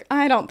is like,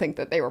 I don't think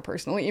that they were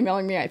personally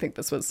emailing me. I think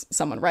this was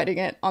someone writing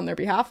it on their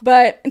behalf.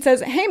 But it says,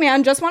 hey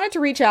man, just wanted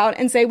to reach out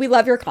and say we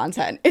love your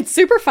content. It's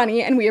super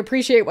funny and we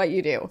appreciate what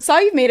you do. Saw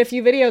you've made a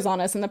few videos on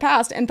us in the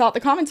past and thought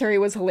the commentary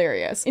was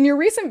hilarious. In your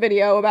recent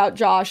video about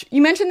Josh,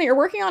 you mentioned that you're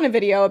working on a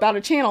video about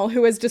a channel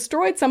who has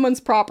destroyed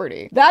someone's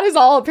property. That is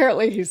all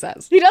apparently he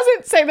says. He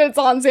doesn't say that it's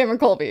on Sam and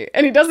Colby,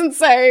 and he doesn't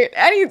say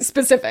any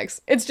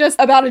specifics. It's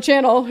just about a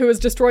channel who has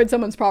destroyed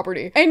someone's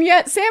property. And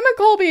yet Sam and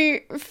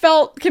Colby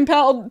felt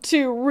compelled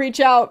to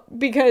reach out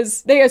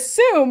because they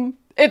assume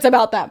It's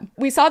about them.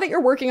 We saw that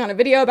you're working on a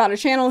video about a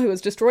channel who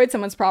has destroyed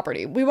someone's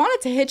property. We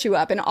wanted to hit you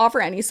up and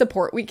offer any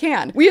support we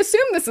can. We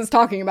assume this is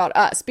talking about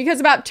us because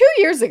about 2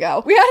 years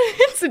ago, we had an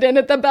incident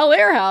at the Bel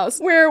Air house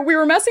where we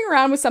were messing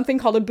around with something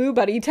called a Boo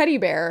Buddy teddy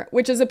bear,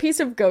 which is a piece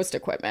of ghost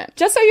equipment.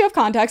 Just so you have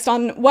context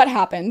on what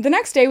happened, the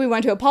next day we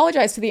went to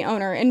apologize to the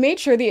owner and made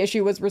sure the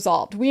issue was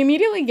resolved. We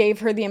immediately gave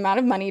her the amount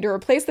of money to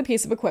replace the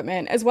piece of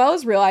equipment, as well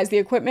as realized the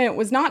equipment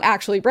was not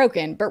actually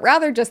broken, but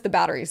rather just the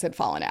batteries had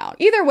fallen out.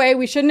 Either way,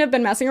 we shouldn't have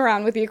been messing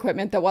around with the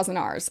equipment that wasn't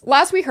ours.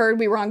 Last we heard,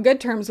 we were on good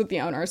terms with the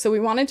owner, so we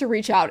wanted to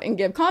reach out and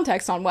give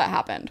context on what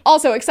happened.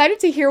 Also, excited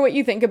to hear what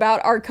you think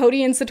about our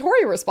Cody and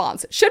Satori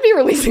response. Should be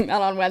releasing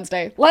that on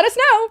Wednesday. Let us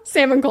know,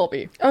 Sam and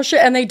Colby. Oh shit,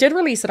 and they did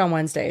release it on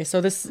Wednesday,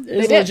 so this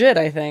is legit,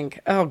 I think.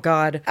 Oh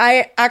god.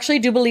 I actually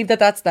do believe that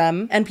that's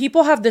them, and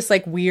people have this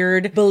like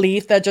weird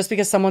belief that just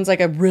because someone's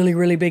like a really,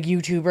 really big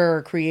YouTuber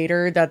or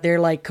creator, that they're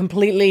like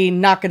completely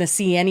not gonna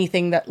see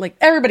anything that, like,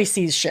 everybody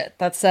sees shit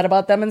that's said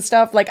about them and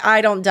stuff. Like,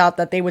 I don't doubt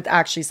that they would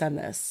actually send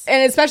this.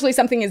 And especially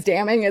something as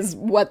damning as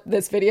what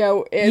this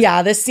video is.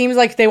 Yeah, this seems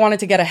like they wanted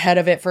to get ahead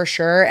of it for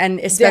sure. And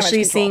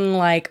especially seeing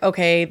like,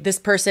 okay, this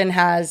person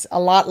has a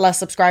lot less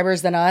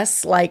subscribers than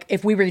us. Like,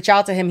 if we reach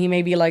out to him, he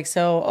may be like,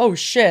 so, oh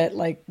shit,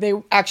 like they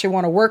actually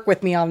want to work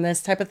with me on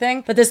this type of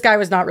thing. But this guy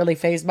was not really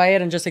fazed by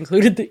it and just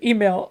included the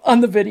email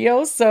on the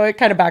video. So it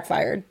kind of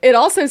backfired. It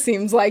also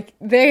seems like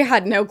they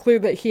had no clue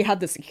that he had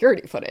the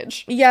security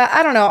footage. Yeah,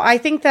 I don't know. I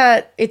think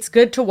that it's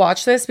good to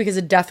watch this because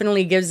it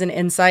definitely gives an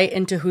insight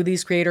into who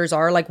these creators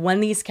are. Like, when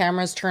these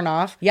cameras turn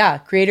off, yeah,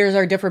 creators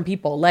are different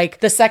people. Like,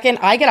 the second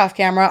I get off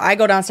camera, I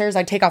go downstairs,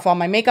 I take off all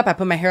my makeup, I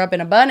put my hair up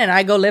in a bun, and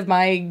I go live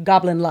my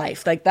goblin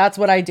life. Like, that's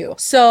what I do.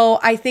 So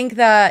I think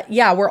that,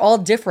 yeah, we're all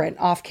different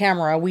off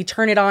camera. We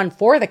turn it on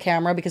for the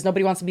camera because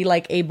nobody wants to be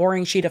like a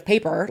boring sheet of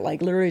paper,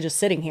 like literally just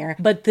sitting here.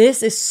 But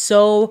this is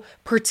so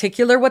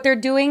particular what they're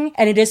doing,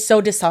 and it is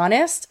so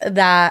dishonest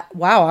that,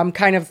 wow, I'm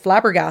kind of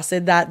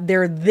flabbergasted that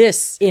they're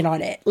this in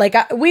on it. Like,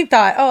 we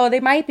thought, oh, they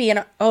might be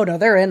in, oh no,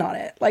 they're in on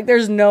it. Like,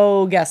 there's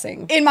no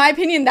guessing. In my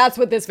opinion, that's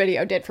what this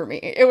video did for me.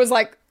 It was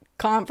like,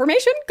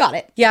 confirmation, got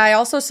it. Yeah, I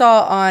also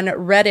saw on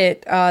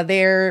Reddit,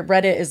 their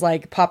Reddit is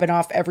like popping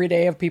off every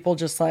day of people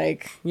just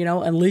like, you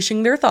know,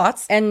 unleashing their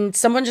thoughts. And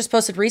someone just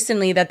posted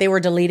recently that they were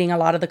deleting a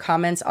lot of the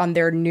comments on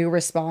their new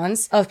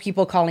response of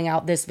people calling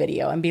out this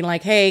video and being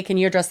like, hey, can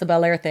you address the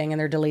Bel Air thing? And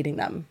they're deleting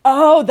them.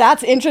 Oh,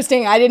 that's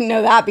interesting. I didn't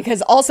know that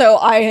because also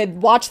I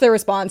had watched their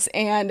response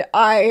and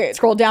I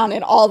scrolled down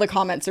and all the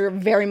comments are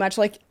very much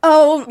like,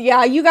 oh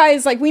yeah, you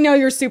guys, like, we know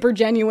you're super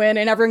genuine,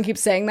 and everyone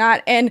keeps saying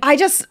that. And I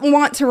just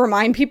want to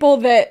remind people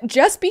that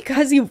just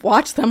because you've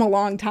watched them a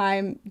long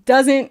time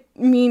doesn't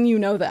mean you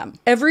know them.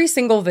 Every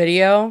single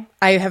video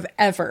I have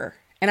ever,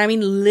 and I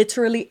mean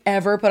literally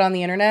ever, put on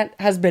the internet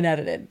has been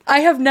edited.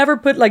 I have never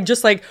put like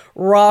just like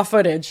raw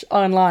footage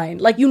online.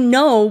 Like, you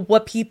know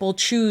what people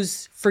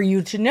choose for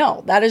you to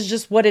know. That is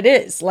just what it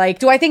is. Like,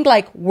 do I think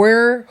like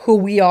we're who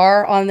we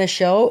are on this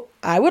show?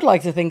 I would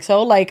like to think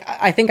so. Like,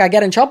 I think I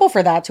get in trouble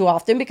for that too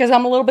often because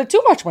I'm a little bit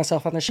too much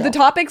myself on the show. The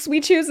topics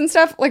we choose and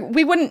stuff, like,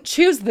 we wouldn't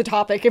choose the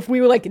topic if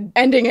we were like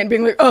ending it and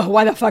being like, oh,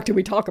 why the fuck did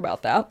we talk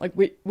about that? Like,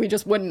 we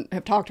just wouldn't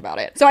have talked about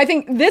it. So I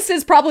think this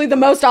is probably the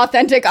most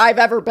authentic I've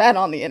ever been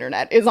on the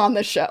internet, is on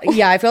this show.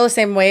 Yeah, I feel the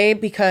same way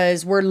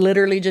because we're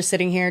literally just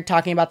sitting here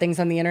talking about things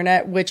on the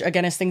internet, which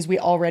again is things we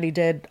already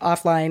did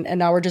offline, and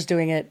now we're just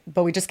doing it,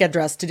 but we just get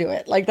dressed to do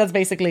it. Like, that's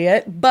basically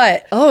it.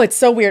 But, oh, it's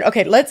so weird.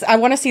 Okay, I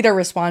want to see their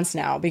response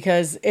now because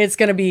it's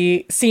going to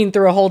be seen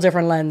through a whole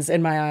different lens in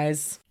my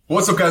eyes.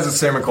 What's up, guys? It's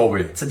Sam and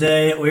Colby.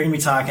 Today, we're going to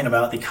be talking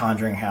about the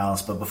Conjuring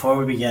house, but before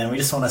we begin, we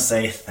just want to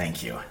say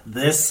thank you.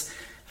 This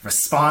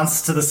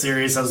response to the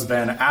series has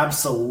been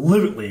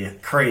absolutely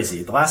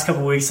crazy. The last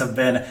couple weeks have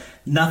been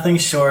nothing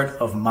short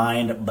of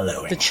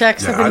mind-blowing. The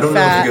checks have been I don't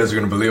fat. know if you guys are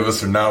going to believe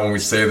us or not when we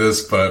say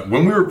this, but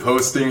when we were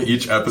posting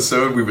each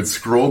episode, we would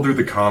scroll through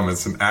the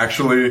comments and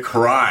actually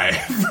cry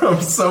from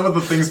some of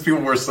the things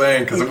people were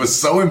saying because it was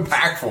so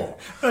impactful.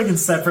 Like in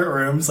separate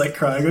rooms, like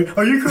crying. Like,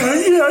 are you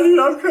crying? Yeah, dude,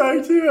 I'm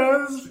crying too.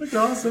 Yeah, this is fucking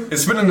awesome.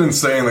 It's been an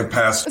insane, like,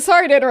 past...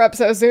 Sorry to interrupt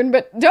so soon,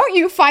 but don't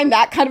you find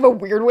that kind of a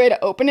weird way to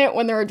open it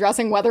when they're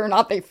addressing whether or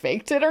not they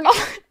faked it or not?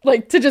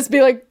 Like, to just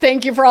be like,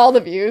 thank you for all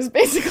the views,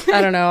 basically.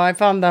 I don't know. I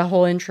found the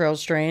whole intro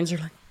strange. They're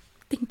like,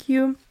 thank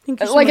you. Thank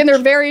you so like, much. And they're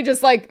very,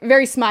 just like,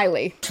 very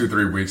smiley.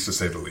 2-3 weeks to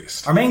say the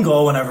least. Our main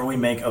goal whenever we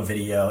make a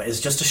video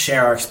is just to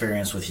share our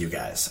experience with you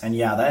guys. And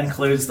yeah, that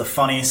includes the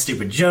funny,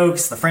 stupid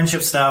jokes, the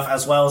friendship stuff,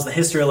 as well as the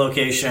history of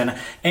location,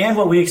 and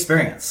what we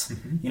experience.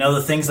 You know,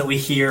 the things that we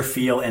hear,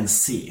 feel, and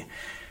see.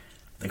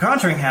 The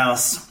Conjuring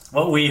house,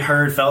 what we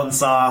heard, felt, and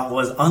saw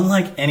was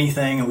unlike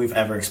anything we've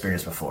ever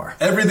experienced before.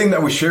 Everything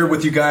that we shared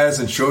with you guys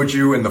and showed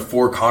you in the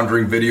 4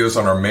 Conjuring videos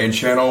on our main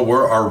channel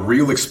were our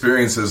real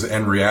experiences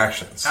and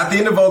reactions. At the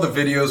end of all the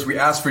videos, we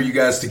asked for you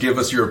guys to give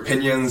us your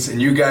opinions,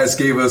 and you guys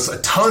gave us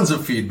tons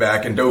of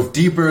feedback and dove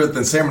deeper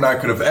than Sam and I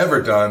could have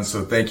ever done,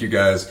 so thank you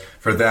guys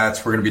For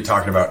that, we're going to be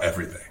talking about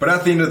everything. But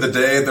at the end of the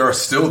day, there are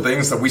still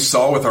things that we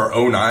saw with our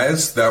own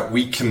eyes that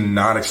we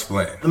cannot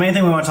explain. The main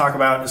thing we want to talk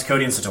about is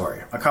Cody and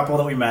Satori, a couple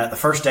that we met the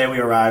first day we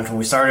arrived when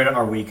we started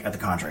our week at the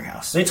Conjuring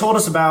House. They told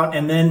us about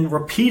and then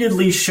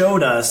repeatedly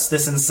showed us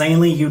this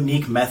insanely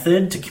unique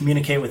method to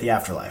communicate with the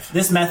afterlife.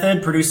 This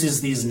method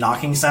produces these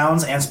knocking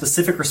sounds and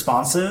specific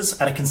responses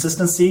at a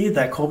consistency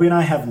that Colby and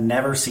I have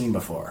never seen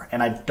before,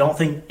 and I don't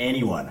think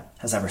anyone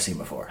has ever seen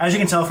before. As you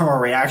can tell from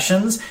our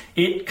reactions,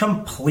 it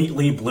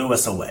completely blew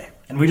us away.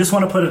 And we just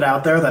want to put it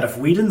out there that if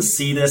we didn't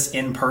see this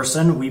in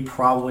person, we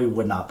probably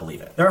would not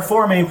believe it. There are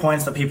 4 main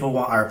points that people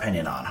want our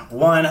opinion on.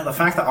 1, the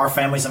fact that our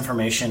family's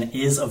information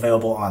is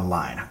available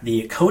online.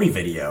 The Cody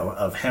video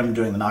of him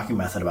doing the knocking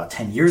method about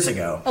 10 years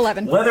ago.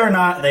 11. Whether or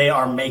not they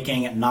are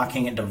making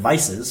knocking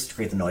devices to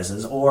create the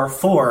noises, or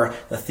 4,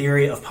 the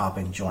theory of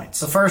popping joints.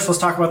 So first, let's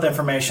talk about the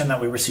information that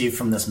we received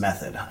from this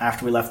method.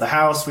 After we left the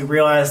house, we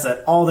realized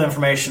that all the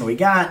information we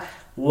got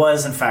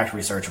was in fact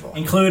researchable,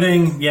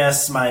 including,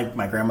 yes, my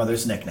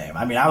grandmother's nickname.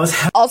 I mean, I was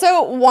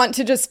also want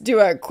to just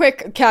do a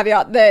quick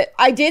caveat that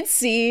I did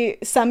see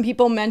some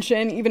people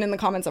mention, even in the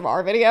comments of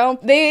our video,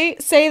 they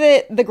say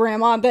that the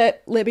grandma,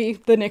 that Libby,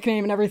 the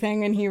nickname and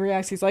everything, and he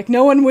reacts, he's like,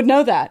 no one would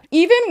know that.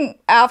 Even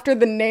after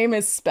the name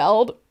is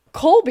spelled,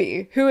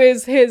 Colby, who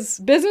is his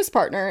business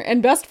partner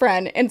and best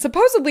friend, and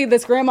supposedly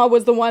this grandma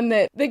was the one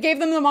that gave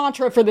them the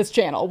mantra for this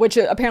channel, which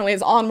apparently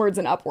is onwards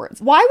and upwards.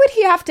 Why would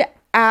he have to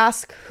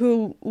ask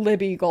who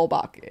Libby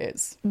Goldbach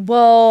is?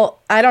 Well,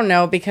 I don't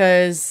know,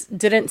 because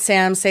didn't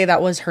Sam say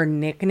that was her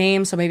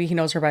nickname? So maybe he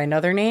knows her by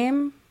another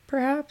name,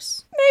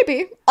 perhaps?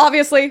 Maybe.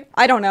 Obviously,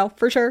 I don't know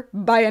for sure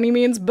by any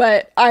means,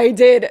 but I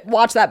did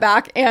watch that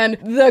back, and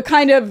the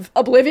kind of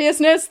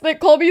obliviousness that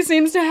Colby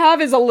seems to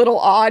have is a little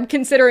odd,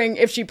 considering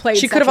if she played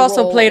She could have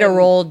also played a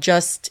role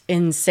just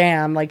in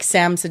Sam, like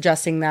Sam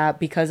suggesting that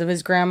because of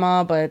his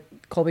grandma, but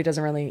Colby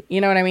doesn't really, you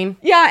know what I mean?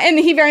 Yeah, and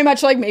he very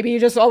much maybe he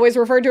just always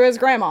referred to his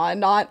grandma and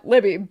not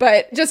Libby,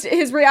 but just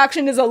his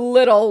reaction is a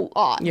little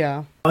odd.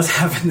 Yeah. I was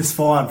having this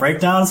full-on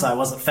breakdown, so I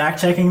wasn't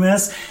fact-checking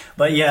this,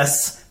 but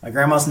yes, my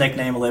grandma's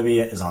nickname,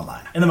 Libby, is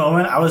online. In the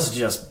moment, I was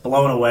just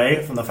blown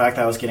away from the fact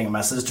that I was getting a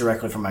message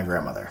directly from my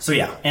grandmother. So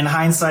yeah, in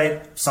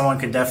hindsight, someone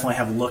could definitely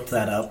have looked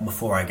that up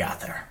before I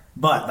got there.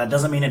 But that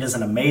doesn't mean it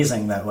isn't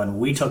amazing that when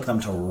we took them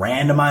to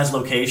randomized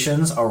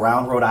locations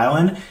around Rhode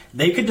Island,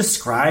 they could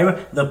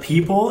describe the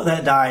people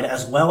that died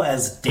as well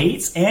as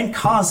dates and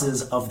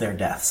causes of their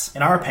deaths.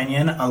 In our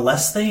opinion,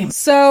 unless they...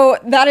 So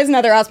that is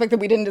another aspect that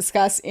we didn't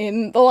discuss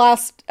in the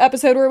last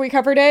episode where we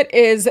covered it,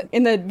 is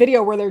in the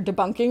video where they're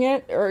debunking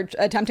it, or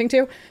attempting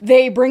to,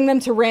 they bring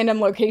them to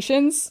random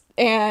locations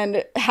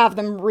and have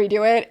them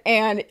redo it.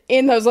 And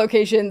in those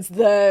locations,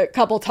 the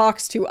couple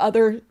talks to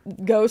other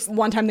ghosts.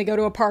 One time they go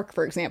to a park,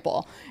 for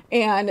example,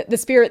 and the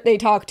spirit they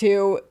talk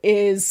to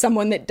is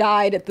someone that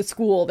died at the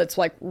school that's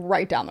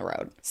right down the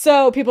road.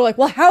 So people are like,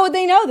 well, how would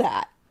they know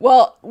that?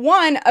 Well,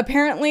 one,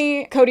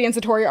 apparently Cody and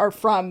Satori are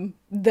from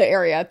the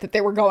area that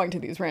they were going to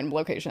these random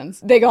locations.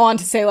 They go on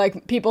to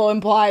say, people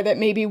imply that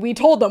maybe we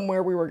told them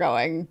where we were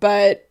going,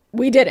 but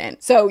we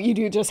didn't. So you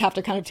do just have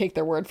to kind of take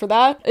their word for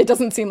that. It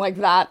doesn't seem like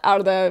that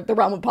out of the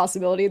realm of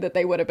possibility that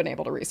they would have been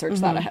able to research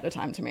that ahead of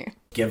time to me.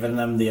 Given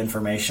them the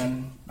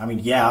information, I mean,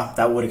 yeah,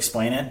 that would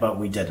explain it, but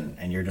we didn't.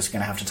 And you're just going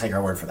to have to take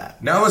our word for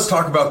that. Now let's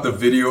talk about the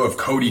video of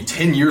Cody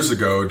 10 years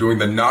ago doing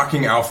the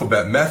knocking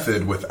alphabet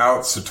method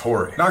without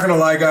Satori. Not gonna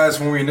lie, guys,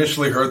 when we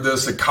initially heard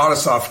this, it caught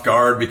us off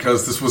guard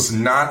because this was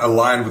not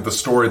aligned with the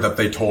story that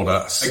they told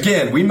us.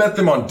 Again, we met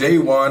them on day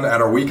 1 at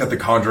our week at the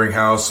Conjuring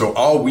House, so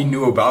all we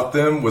knew about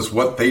them was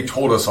what they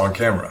told us on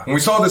camera. When we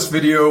saw this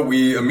video,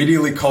 we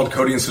immediately called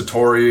Cody and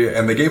Satori,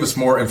 and they gave us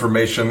more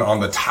information on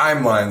the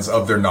timelines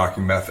of their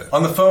knocking method.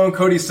 On the phone,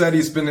 Cody said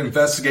he's been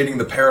investigating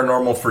the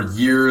paranormal for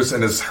years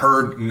and has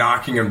heard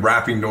knocking and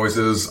rapping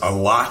noises a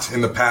lot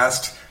in the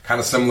past, kind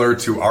of similar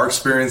to our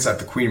experience at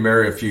the Queen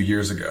Mary a few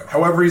years ago.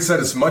 However, he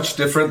said it's much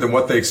different than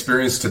what they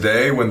experience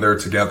today when they're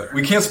together.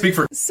 We can't speak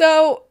for...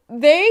 So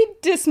they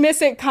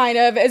dismiss it kind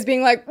of as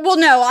being well,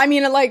 no, I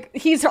mean,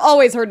 he's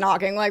always heard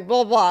knocking,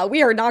 blah, blah, we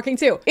heard knocking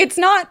too. It's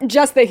not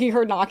just that he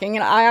heard knocking,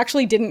 and I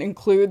actually didn't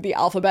include the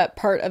alphabet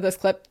part of this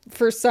clip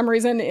for some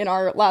reason in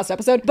our last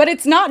episode, but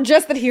it's not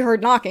just that he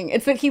heard knocking,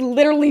 it's that he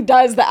literally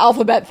does the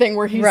alphabet thing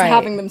where he's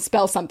having them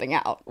spell something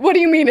out. What do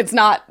you mean it's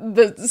not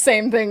the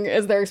same thing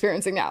as they're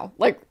experiencing now?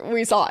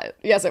 We saw it.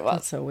 Yes, it was.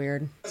 That's so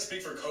weird. I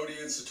speak for Cody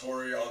and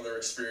Satori on their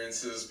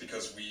experiences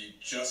because we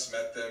just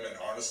met them and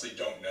honestly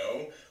don't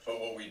know. But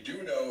what we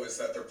do know is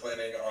that they're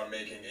planning on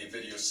making a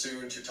video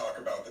soon to talk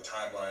about the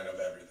timeline of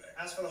everything.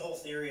 As for the whole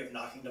theory of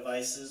knocking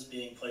devices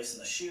being placed in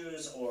the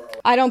shoes or...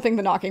 I don't think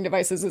the knocking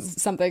devices is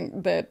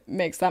something that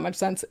makes that much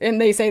sense. And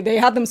they say they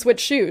had them switch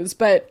shoes,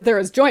 but there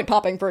is joint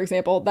popping, for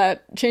example,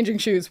 that changing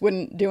shoes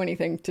wouldn't do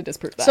anything to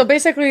disprove that. So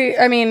basically,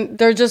 I mean,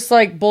 they're just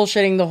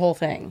bullshitting the whole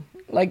thing.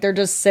 Like they're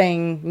just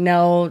saying,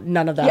 no,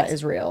 none of that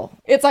is real.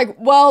 It's like,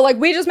 well, like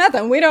we just met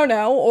them. We don't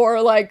know.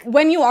 Or like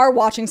when you are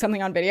watching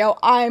something on video,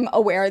 I'm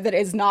aware that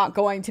it's not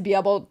going to be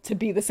able to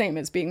be the same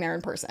as being there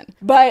in person.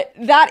 But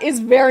that is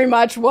very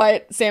much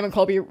what Sam and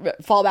Colby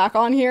fall back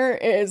on here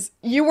is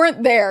you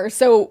weren't there.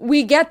 So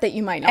we get that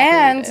you might not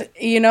believe it.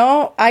 And, you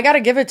know, I got to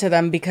give it to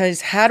them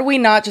because had we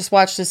not just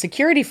watched the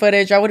security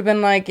footage, I would have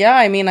been like, yeah,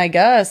 I mean, I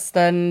guess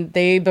then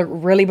they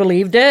really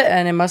believed it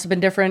and it must have been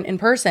different in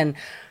person.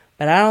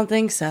 But I don't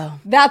think so.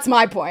 That's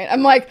my point.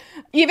 I'm like,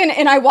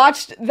 and I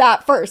watched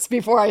that first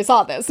before I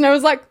saw this. And I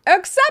was like,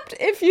 except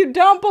if you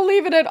don't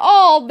believe it at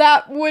all,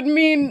 that would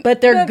mean.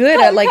 But they're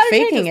good at like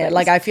faking it.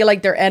 Like I feel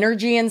like their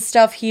energy and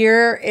stuff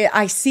here,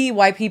 I see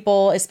why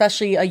people,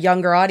 especially a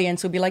younger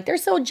audience, would be like, they're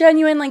so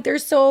genuine. Like they're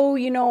so,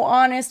 you know,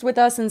 honest with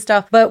us and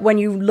stuff. But when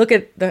you look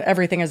at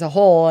everything as a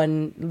whole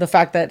and the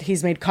fact that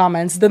he's made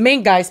comments, the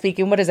main guy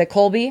speaking, what is it,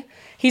 Colby?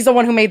 He's the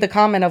one who made the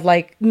comment of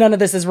like, none of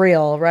this is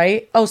real,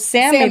 right? Oh,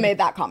 Sam made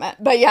that comment.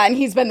 But yeah, and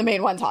he's been the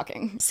main one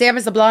talking. Sam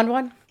is the blonde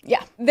one?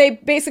 Yeah, they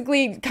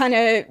basically kind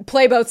of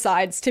play both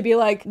sides to be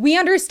like, we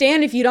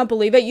understand if you don't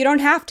believe it, you don't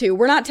have to.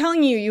 We're not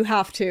telling you you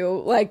have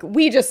to. Like,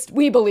 we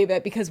believe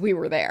it because we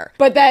were there.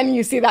 But then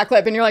you see that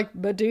clip and you're like,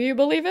 but do you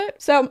believe it?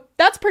 So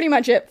that's pretty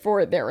much it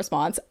for their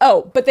response.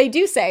 Oh, but they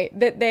do say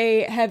that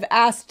they have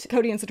asked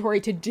Cody and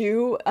Satori to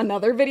do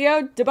another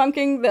video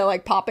debunking the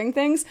like popping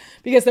things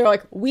because they're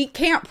like, we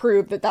can't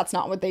prove that that's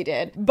not what they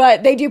did.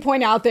 But they do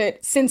point out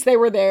that since they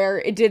were there,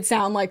 it did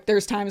sound like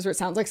there's times where it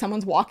sounds like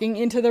someone's walking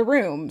into the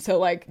room. So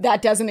like,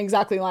 that doesn't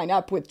exactly line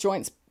up with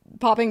joints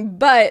popping,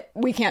 but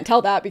we can't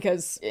tell that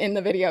because in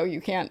the video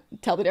you can't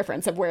tell the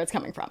difference of where it's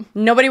coming from.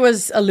 Nobody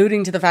was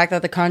alluding to the fact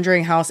that the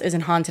Conjuring house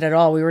isn't haunted at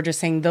all. We were just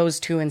saying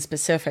those two in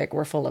specific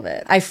were full of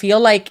it. I feel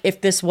like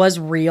if this was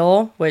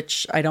real,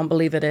 which I don't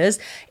believe it is,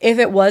 if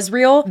it was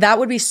real, that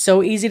would be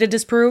so easy to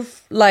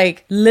disprove.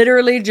 Like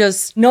literally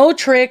just no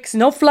tricks,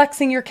 no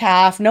flexing your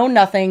calf, no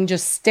nothing,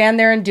 just stand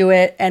there and do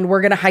it and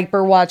we're gonna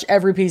hyper watch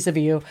every piece of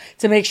you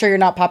to make sure you're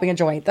not popping a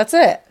joint. That's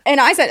it.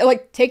 And I said,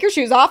 like, take your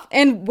shoes off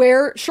and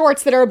wear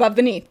shorts that are above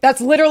the knee. That's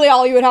literally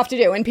all you would have to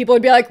do. And people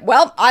would be like,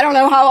 well, I don't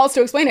know how else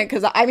to explain it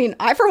because I mean,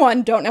 I for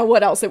one don't know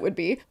what else it would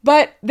be.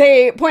 But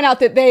they point out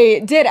that they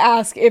did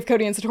ask if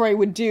Cody and Satori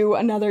would do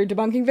another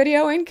debunking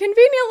video, and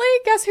conveniently,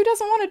 guess who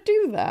doesn't want to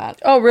do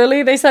that? Oh,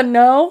 really? They said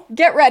no?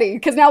 Get ready,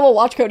 because now we'll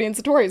watch Cody and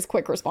Satori's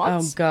quick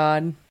response. Oh,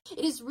 God.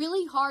 It is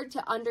really hard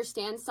to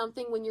understand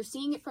something when you're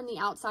seeing it from the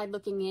outside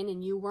looking in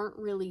and you weren't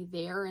really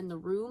there in the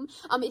room.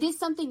 It is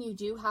something you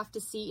do have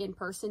to see in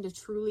person to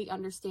truly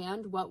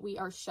understand what we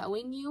are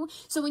showing you.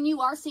 So when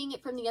you are seeing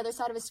it from the other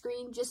side of a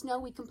screen, just know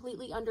we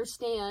completely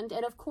understand.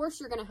 And of course,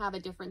 you're going to have a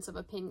difference of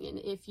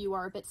opinion if you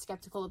are a bit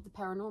skeptical of the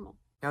paranormal.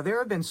 Now, there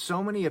have been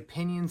so many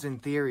opinions and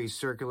theories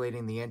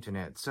circulating the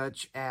internet,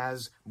 such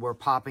as we're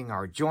popping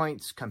our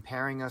joints,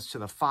 comparing us to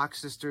the Fox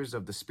sisters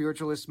of the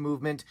spiritualist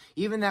movement,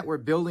 even that we're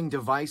building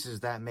devices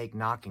that make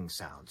knocking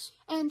sounds.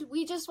 And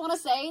we just want to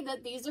say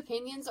that these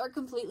opinions are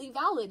completely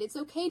valid. It's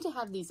okay to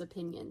have these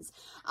opinions.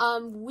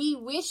 We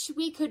wish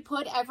we could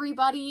put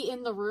everybody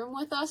in the room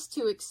with us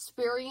to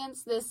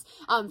experience this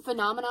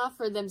phenomena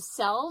for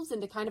themselves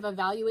and to kind of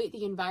evaluate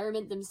the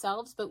environment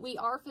themselves, but we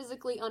are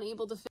physically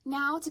unable to.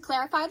 Now, to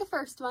clarify the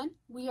first one,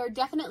 we are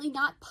definitely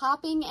not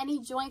popping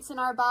any joints in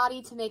our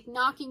body to make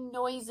knocking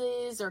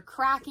noises or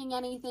cracking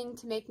anything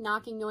to make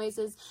knocking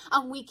noises.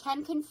 We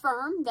can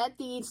confirm that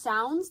the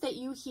sounds that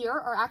you hear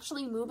are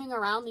actually moving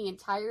around the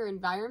entire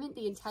environment,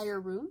 the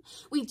entire room.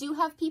 We do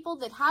have people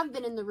that have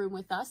been in the room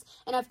with us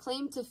and have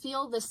claimed to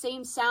feel the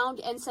same sound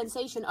and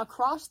sensation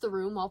across the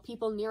room while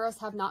people near us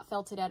have not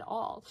felt it at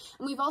all.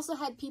 And we've also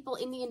had people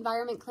in the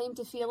environment claim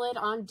to feel it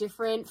on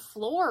different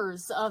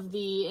floors of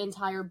the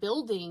entire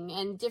building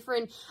and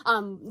different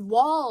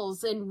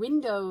walls and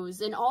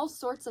windows and all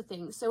sorts of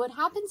things. So it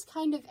happens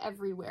kind of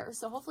everywhere.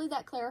 So hopefully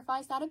that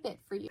clarifies that a bit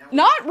for you.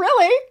 Not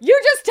really.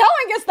 You're just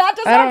telling us that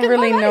does not I don't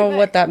really know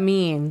what that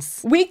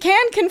means. We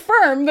can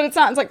confirm that it's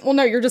not. It's like, well,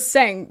 no, you're just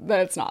saying that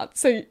it's not.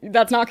 So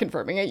that's not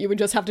confirming it. You would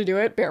just have to do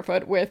it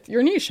barefoot with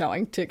your knees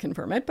showing to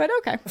confirm it. But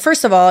okay.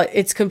 First of all,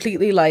 it's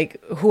completely like,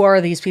 who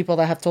are these people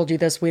that have told you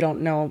this? We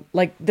don't know.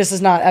 Like, this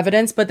is not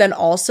evidence. But then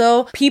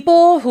also,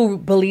 people who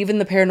believe in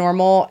the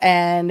paranormal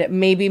and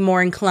maybe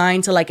more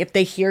inclined to like, if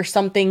they hear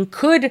something,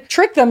 could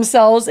trick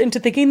themselves into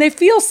thinking they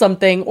feel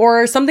something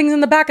or something's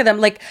in the back of them.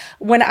 Like,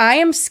 when I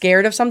am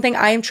scared of something,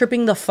 I am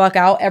tripping the fuck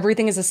out.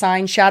 Everything is a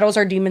sign. Shadows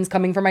are demons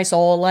coming for my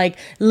soul. Like,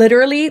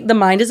 literally, the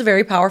mind is a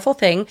very powerful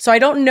thing. So I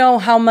don't know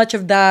how much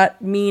of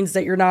that means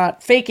that you're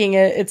not faking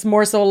it. It's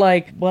more so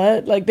like,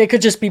 what? Like, they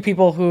could just be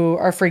people who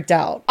are freaked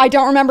out. I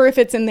don't remember if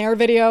it's in their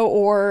video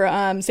or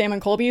Sam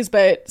and Colby's,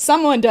 but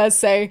someone does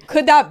say,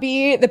 could that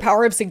be the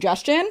power of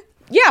suggestion?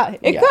 Yeah,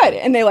 it could.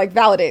 And they like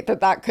validate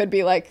that could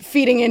be like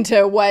feeding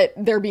into what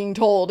they're being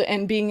told,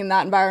 and being in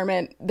that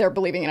environment, they're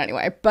believing it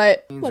anyway.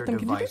 But let them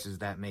continue. Devices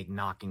that make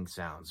knocking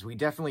sounds. We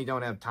definitely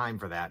don't have time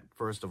for that,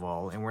 first of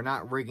all, and we're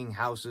not rigging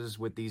houses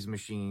with these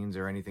machines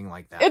or anything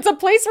like that. It's a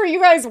place where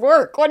you guys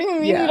work. What do you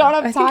mean you don't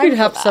have time? I think you'd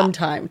have some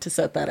time to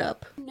set that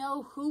up.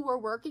 Know who we're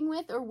working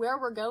with or where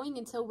we're going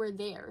until we're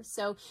there.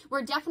 So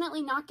we're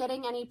definitely not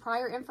getting any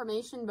prior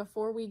information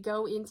before we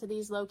go into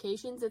these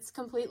locations. It's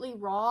completely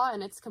raw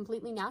and it's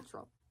completely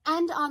natural.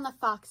 And on the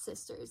Fox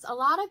sisters, a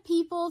lot of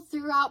people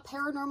throughout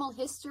paranormal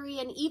history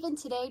and even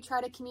today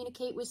try to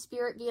communicate with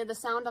spirit via the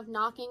sound of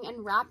knocking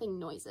and rapping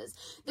noises.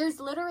 There's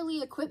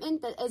literally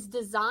equipment that is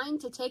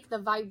designed to take the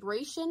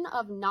vibration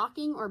of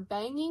knocking or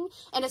banging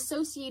and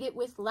associate it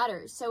with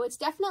letters. So it's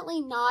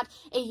definitely not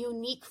a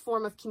unique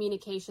form of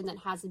communication that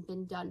hasn't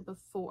been done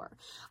before.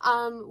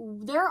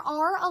 There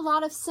are a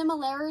lot of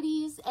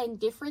similarities and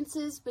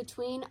differences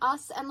between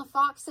us and the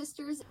Fox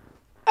sisters.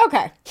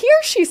 Okay, here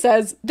she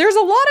says there's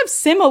a lot of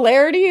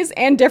similarities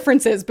and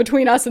differences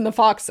between us and the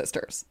Fox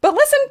sisters. But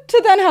listen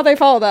to then how they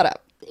follow that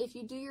up. If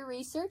you do your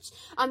research,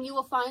 you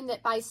will find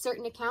that by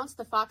certain accounts,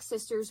 the Fox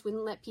sisters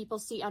wouldn't let people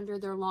see under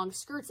their long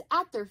skirts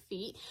at their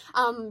feet,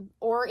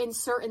 or in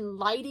certain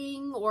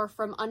lighting, or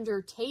from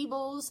under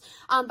tables.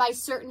 By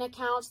certain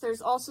accounts,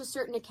 there's also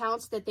certain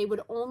accounts that they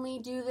would only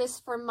do this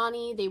for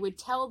money. They would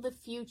tell the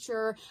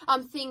future,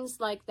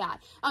 things like that.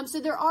 So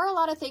there are a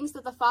lot of things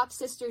that the Fox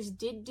sisters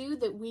did do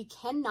that we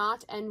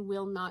cannot and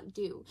will not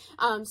do.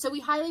 So we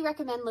highly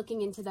recommend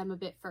looking into them a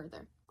bit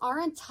further. Our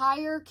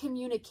entire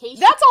communication...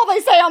 That's all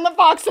they say on the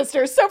Fox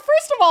sisters. So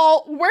first of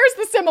all, where's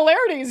the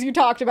similarities you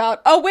talked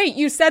about? Oh wait,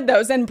 you said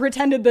those and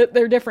pretended that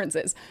they're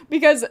differences.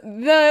 Because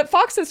the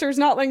Fox sisters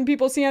not letting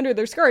people see under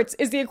their skirts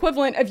is the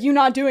equivalent of you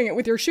not doing it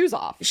with your shoes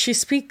off. She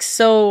speaks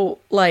so,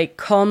 like,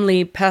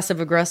 calmly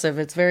passive-aggressive.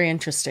 It's very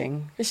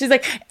interesting. She's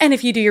like, and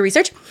if you do your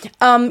research,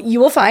 you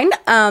will find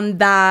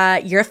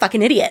that you're a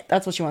fucking idiot.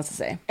 That's what she wants to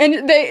say. And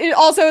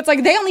it's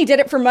like, they only did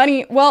it for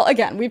money. Well,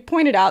 again, we've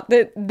pointed out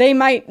that they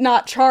might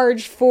not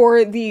charge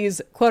for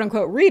these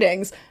quote-unquote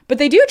readings, but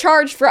they do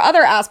charge for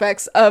other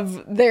aspects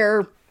of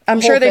their I'm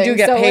sure they do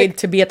get paid like,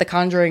 to be at the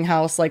Conjuring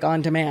house, like,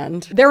 on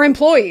demand. They're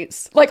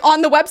employees. Like,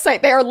 on the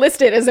website, they are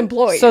listed as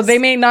employees. So they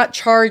may not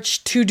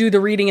charge to do the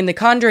reading in the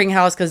Conjuring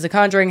house because the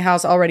Conjuring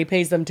house already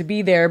pays them to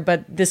be there,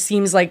 but this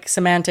seems like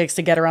semantics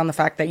to get around the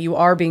fact that you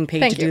are being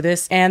paid to do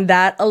this, and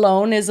that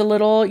alone is a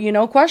little,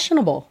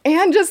 questionable.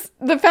 And just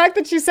the fact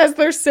that she says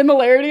there's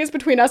similarities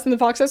between us and the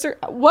Fox sister.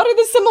 What are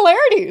the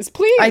similarities?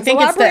 Please, I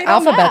think it's the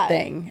alphabet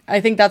thing.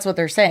 I think that's what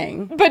they're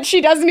saying. But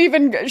she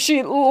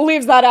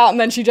leaves that out, and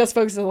then she just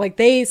focuses, like,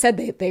 they said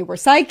they were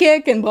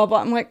psychic and blah, blah.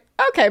 I'm like,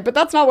 okay, but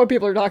that's not what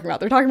people are talking about.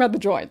 They're talking about the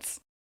joints.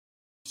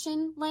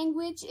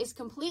 Language is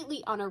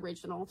completely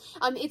unoriginal.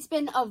 It's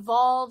been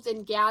evolved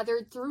and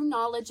gathered through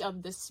knowledge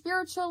of the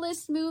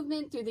spiritualist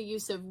movement, through the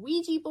use of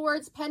Ouija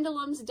boards,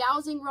 pendulums,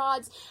 dowsing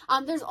rods.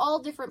 There's all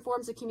different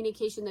forms of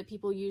communication that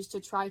people use to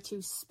try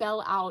to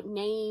spell out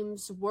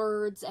names,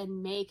 words,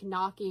 and make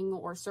knocking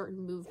or certain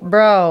movements.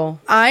 Bro,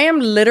 I am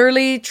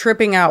literally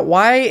tripping out.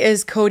 Why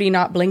is Cody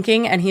not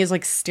blinking and he is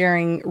like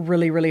staring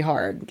really, really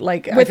hard?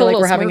 Like, I feel like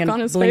we're having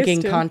a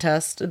blinking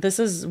contest. This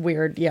is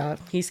weird. Yeah,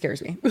 he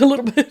scares me a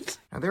little bit.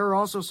 Now, there are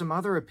also some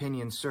other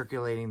opinions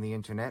circulating the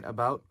internet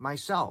about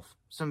myself.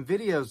 Some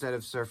videos that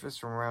have surfaced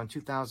from around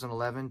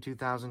 2011,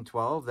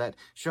 2012 that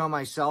show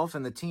myself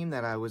and the team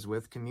that I was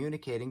with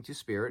communicating to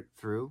spirit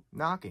through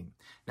knocking.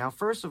 Now,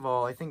 first of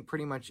all, I think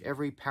pretty much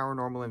every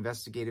paranormal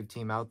investigative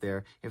team out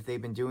there, if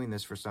they've been doing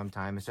this for some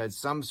time, has had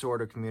some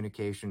sort of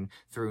communication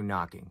through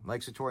knocking.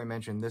 Like Satori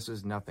mentioned, this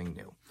is nothing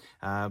new.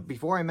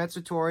 Before I met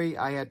Satori,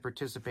 I had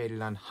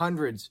participated on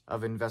hundreds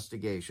of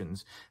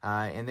investigations,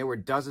 and there were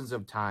dozens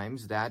of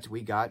times that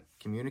we got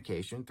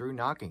communication through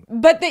knocking.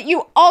 But that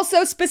you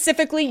also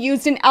specifically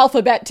used an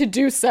alphabet to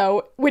do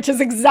so, which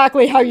is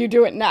exactly how you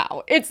do it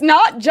now. It's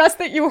not just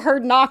that you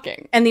heard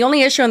knocking. And the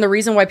only issue and the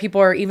reason why people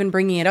are even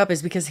bringing it up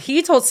is because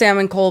he told Sam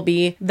and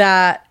Colby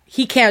that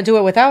he can't do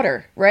it without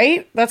her,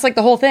 right? That's like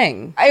the whole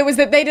thing. It was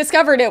that they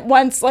discovered it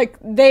once, like,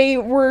 they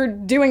were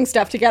doing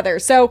stuff together.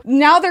 So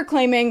now they're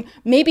claiming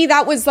maybe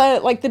that was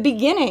the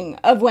beginning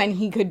of when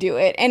he could do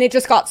it, and it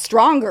just got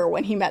stronger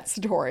when he met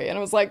Satori. And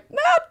it was like,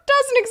 that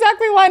doesn't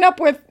exactly line up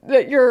with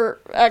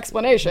your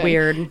explanation.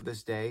 Weird.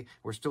 This day,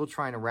 we're still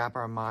trying to wrap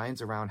our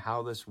minds around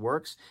how this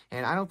works,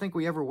 and I don't think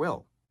we ever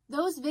will.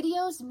 Those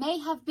videos may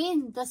have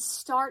been the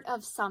start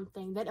of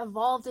something that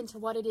evolved into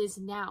what it is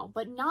now,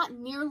 but not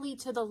nearly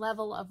to the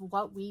level of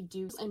what we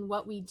do and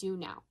what we do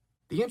now.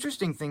 The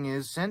interesting thing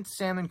is, since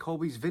Sam and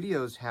Colby's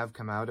videos have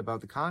come out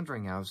about the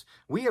Conjuring House,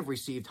 we have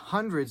received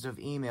hundreds of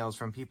emails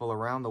from people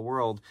around the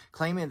world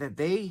claiming that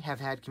they have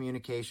had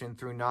communication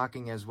through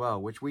knocking as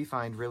well, which we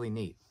find really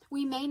neat.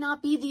 We may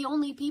not be the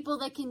only people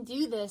that can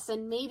do this,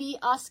 and maybe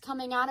us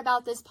coming out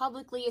about this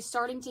publicly is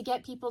starting to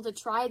get people to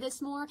try this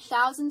more.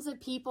 Thousands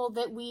of people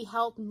that we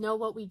help know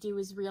what we do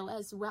is real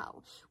as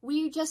well.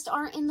 We just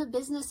aren't in the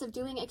business of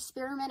doing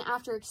experiment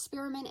after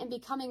experiment and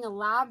becoming a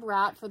lab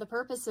rat for the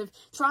purpose of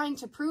trying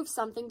to prove something.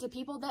 something to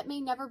people that may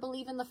never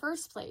believe in the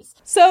first place.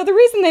 So the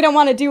reason they don't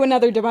want to do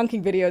another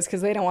debunking video is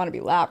because they don't want to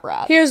be lab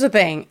rats. Here's the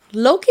thing.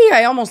 Low-key,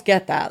 I almost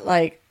get that.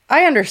 Like,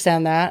 I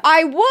understand that.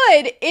 I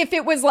would if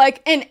it was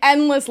like an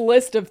endless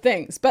list of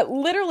things, but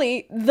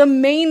literally the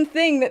main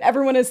thing that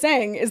everyone is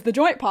saying is the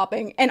joint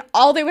popping, and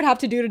all they would have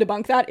to do to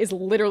debunk that is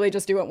literally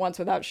just do it once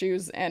without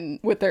shoes and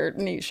with their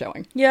knees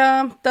showing.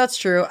 Yeah, that's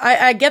true.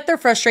 I get their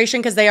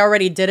frustration because they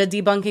already did a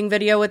debunking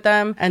video with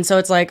them, and so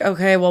it's like,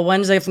 okay, well,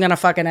 when's it gonna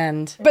fucking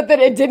end? But that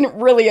it didn't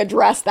really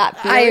address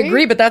that theory. I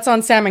agree, but that's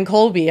on Sam and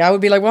Colby. I would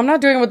be like, well, I'm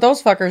not doing it with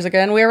those fuckers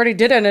again. We already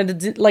did it,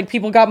 and like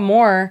people got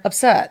more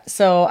upset.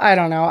 So I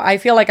don't know. I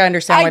feel like I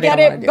understand why they don't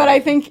want to do it. But I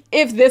think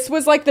if this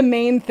was like the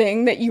main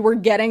thing that you were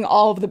getting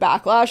all of the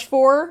backlash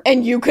for,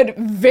 and you could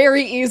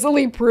very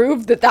easily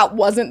prove that that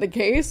wasn't the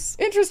case,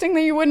 interesting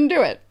that you wouldn't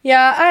do it.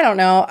 Yeah, I don't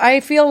know. I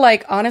feel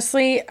like,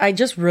 honestly, I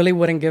just really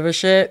wouldn't give a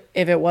shit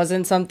if it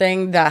wasn't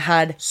something that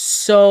had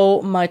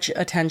so much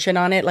attention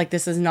on it. Like,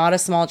 this is not a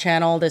small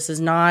channel. This is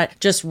not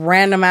just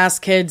random ass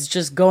kids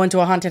just going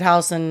to a haunted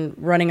house and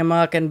running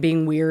amok and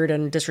being weird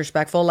and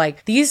disrespectful.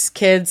 Like, these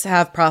kids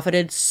have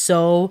profited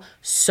so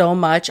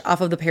much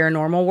off of the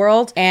paranormal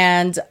world.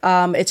 And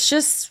it's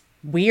just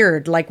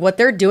weird. Like, what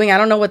they're doing, I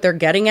don't know what they're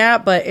getting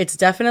at, but it's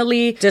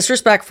definitely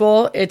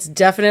disrespectful. It's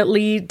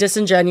definitely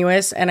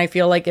disingenuous. And I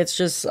feel like it's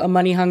just a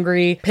money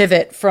hungry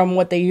pivot from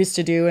what they used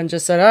to do and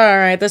just said, all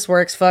right, this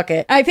works, fuck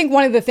it. I think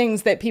one of the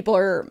things that people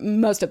are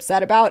most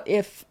upset about,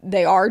 if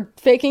they are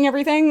faking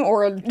everything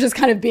or just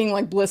kind of being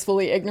like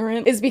blissfully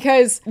ignorant, is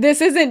because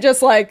this isn't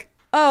just like,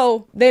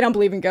 oh, they don't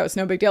believe in ghosts,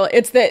 no big deal.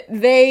 It's that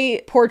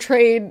they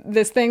portrayed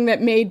this thing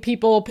that made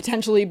people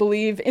potentially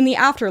believe in the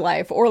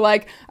afterlife. Or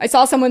like, I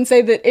saw someone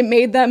say that it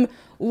made them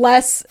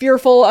less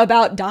fearful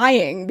about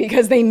dying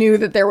because they knew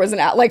that there was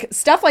like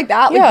stuff like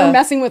that. Like, you're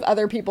messing with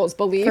other people's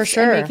beliefs for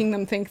sure, and making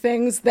them think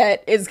things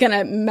that is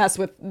gonna mess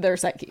with their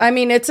psyche. I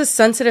mean, it's a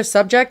sensitive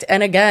subject,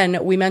 and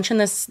again, we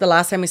mentioned this the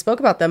last time we spoke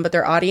about them, but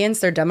their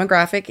audience, their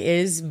demographic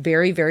is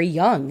very, very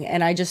young,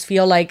 and I just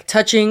feel like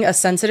touching a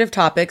sensitive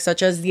topic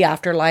such as the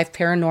afterlife,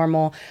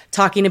 paranormal,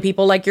 talking to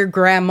people like your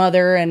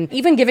grandmother, and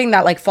even giving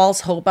that like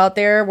false hope out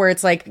there where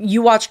it's like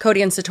you watch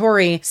Cody and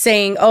Satori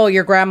saying, oh,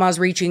 your grandma's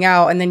reaching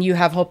out, and then you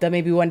have hope that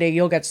maybe one day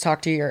you'll get to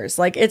talk to yours.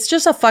 Like, it's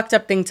just a fucked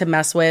up thing to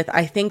mess with.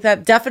 I think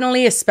that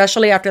definitely,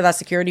 especially after that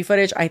security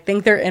footage, I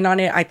think they're in on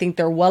it. I think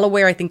they're well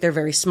aware. I think they're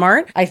very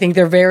smart. I think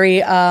they're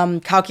very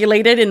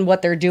calculated in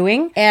what they're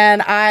doing.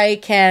 And I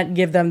can't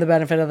give them the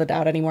benefit of the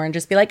doubt anymore and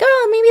just be like,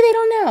 oh, maybe they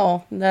don't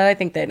know. No, I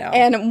think they know.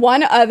 And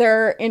one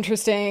other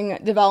interesting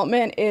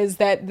development is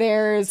that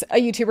there's a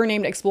YouTuber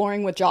named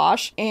Exploring with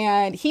Josh,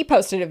 and he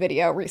posted a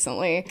video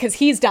recently because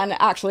he's done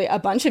actually a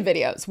bunch of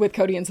videos with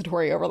Cody and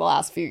Satori over the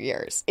last few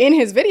years. In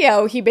his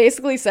video, he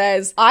basically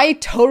says, I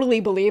totally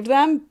believed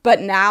them,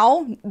 but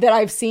now that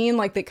I've seen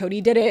like that Cody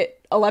did it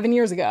 11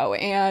 years ago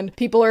and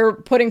people are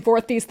putting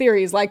forth these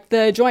theories like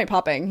the joint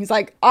popping, he's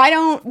like, I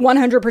don't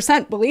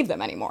 100% believe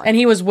them anymore. And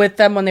he was with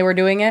them when they were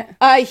doing it?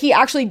 He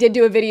actually did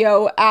do a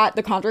video at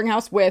the Conjuring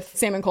house with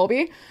Sam and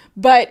Colby,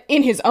 but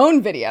in his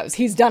own videos,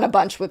 he's done a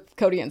bunch with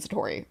Cody and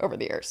Satori over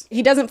the years.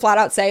 He doesn't flat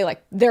out say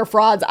like, they're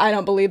frauds, I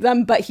don't believe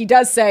them, but he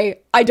does say,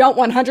 I don't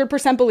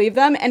 100% believe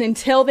them, and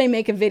until they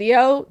make a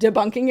video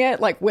debunking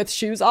it, like with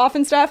shoes off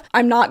and stuff,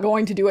 I'm not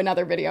going to do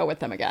another video with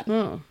them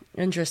again.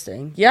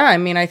 Interesting. Yeah, I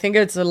mean, I think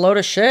it's a load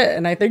of shit,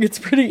 and I think it's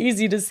pretty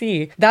easy to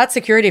see. That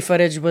security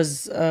footage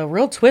was a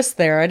real twist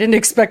there. I didn't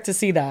expect to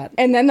see that.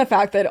 And then the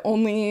fact that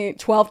only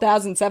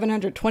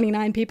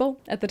 12,729 people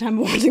at the time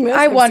of watching this.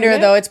 I wonder,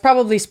 though, it's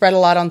probably spread a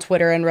lot on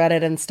Twitter and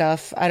Reddit and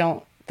stuff. I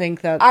don't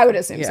think that... I would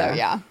assume so,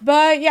 yeah.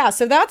 But yeah,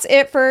 so that's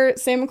it for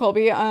Sam and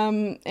Colby.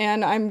 And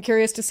I'm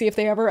curious to see if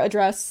they ever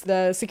address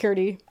the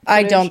security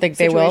I don't think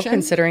situation. They will,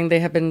 considering they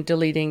have been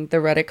deleting the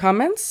Reddit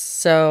comments.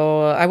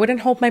 So I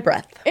wouldn't hold my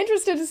breath.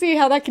 Interested to see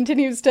how that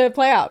continues to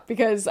play out,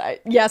 because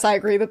yes, I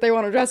agree that they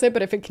want to address it,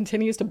 but if it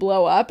continues to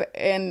blow up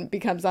and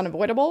becomes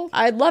unavoidable,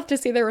 I'd love to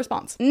see their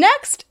response.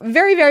 Next,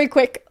 very, very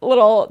quick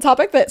little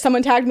topic that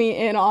someone tagged me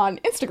in on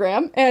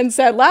Instagram and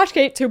said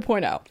LASHGATE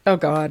 2.0. Oh,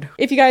 God.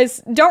 If you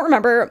guys don't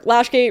remember,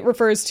 LASHGATE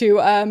refers to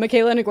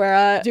Michaela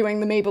Noguera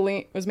doing the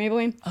Maybelline. Was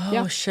Maybelline?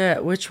 Oh,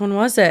 shit. Which one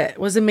was it?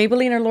 Was it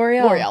Maybelline or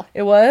L'Oreal? L'Oreal.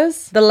 It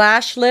was? The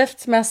Lash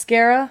Lift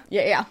Mascara?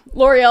 Yeah.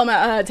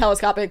 L'Oreal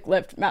Telescopic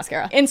Lift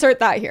Mascara. Insert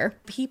that here.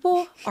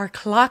 People are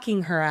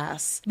clocking her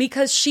ass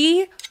because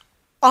she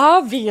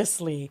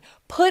obviously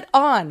put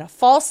on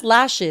false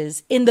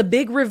lashes in the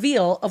big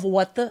reveal of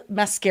what the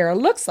mascara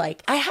looks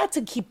like. I had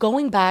to keep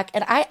going back,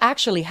 and I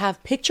actually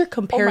have picture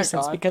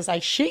comparisons because I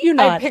shit you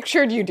not. I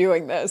pictured you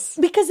doing this.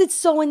 Because it's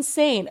so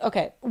insane.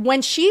 Okay,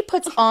 when she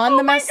puts on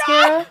the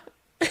mascara...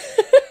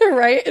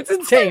 Right? It's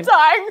insane.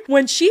 dying.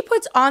 When she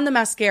puts on the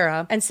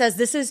mascara and says,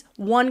 this is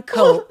one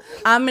coat,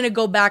 I'm going to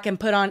go back and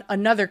put on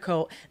another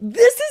coat.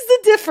 This is the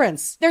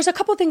difference. There's a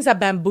couple things that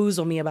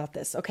bamboozle me about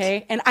this,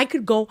 okay? And I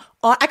could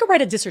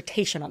write a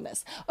dissertation on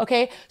this,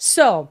 okay?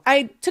 So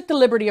I took the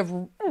liberty of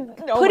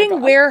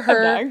putting where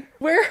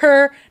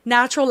her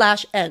natural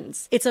lash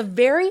ends. It's a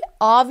very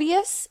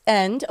obvious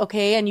end,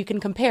 okay? And you can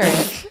compare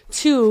it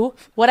to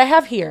what I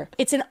have here.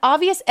 It's an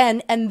obvious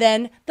end, and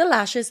then the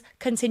lashes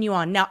continue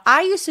on. Now,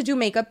 I used to do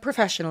makeup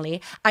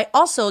professionally. I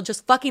also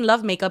just fucking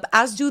love makeup,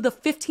 as do the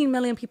 15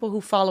 million people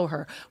who follow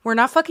her. We're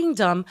not fucking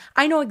dumb.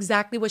 I know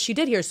exactly what she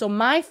did here. So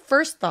my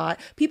first thought,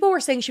 people were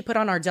saying she put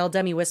on Ardell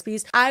Demi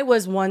Wispies. I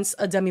was once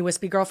a Demi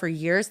Wispy girl for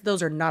years.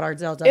 Those are not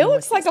Ardell Demi Wispies. It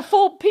looks like a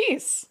full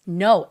piece.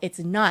 No, it's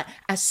not.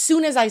 As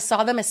soon as I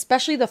saw them,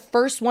 especially the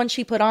first one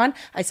she put on,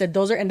 I said,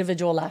 those are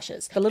individual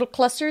lashes. The little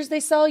clusters they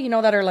sell, you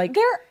know, that are like...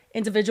 They're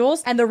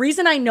individuals. And the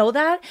reason I know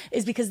that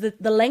is because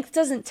the length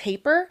doesn't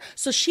taper.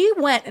 So she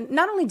went, and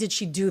not only did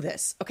she do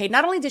this, okay,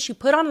 not only did she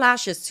put on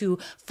lashes to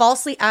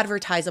falsely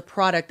advertise a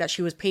product that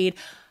she was paid,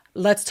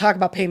 let's talk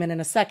about payment in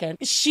a second.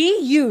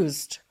 She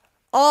used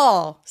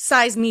all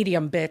size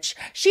medium, bitch.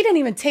 She didn't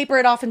even taper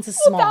it off into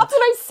small. Well, that's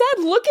what I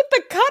said. Look at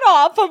the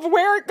cutoff of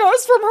where it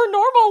goes from her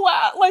normal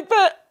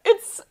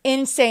it's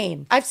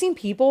insane. I've seen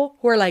people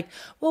who are like,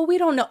 well, we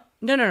don't know.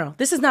 No.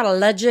 This is not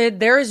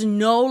alleged. There is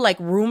no like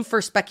room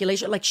for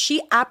speculation. Like,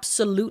 she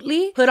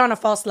absolutely put on a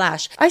false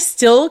lash. I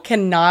still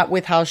cannot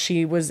with how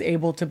she was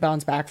able to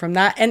bounce back from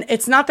that. And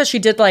it's not that she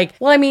did like,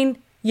 well, I mean,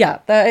 yeah,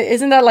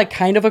 isn't that like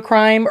kind of a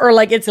crime, or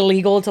like it's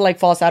illegal to like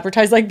false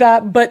advertise like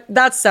that? But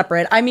that's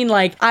separate. I mean,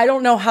 like, I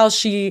don't know how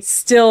she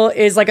still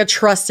is like a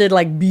trusted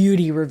like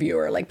beauty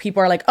reviewer. Like,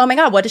 people are like, oh my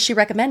God, what is she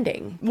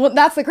recommending? Well,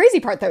 that's the crazy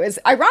part though, is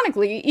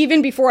ironically,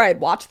 even before I had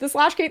watched this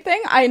LASHGATE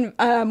thing, I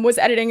was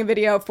editing a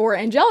video for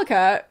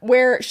Angelica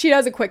where she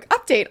does a quick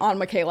update on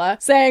Michaela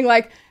saying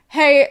like,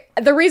 hey,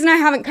 the reason I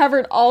haven't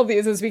covered all of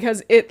these is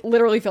because it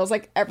literally feels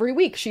like every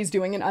week she's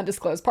doing an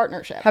undisclosed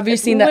partnership. Have you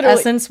seen the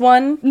Essence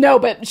one? No,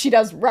 but she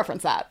does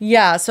reference that.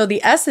 Yeah, so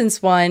the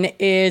Essence one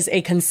is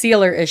a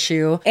concealer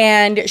issue.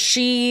 And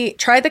she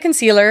tried the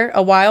concealer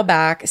a while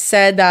back,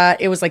 said that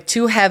it was like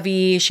too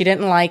heavy, she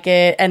didn't like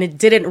it, and it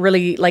didn't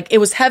really, like, it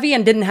was heavy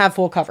and didn't have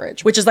full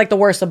coverage, which is like the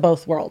worst of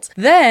both worlds.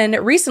 Then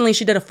recently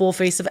she did a full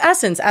face of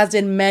Essence, as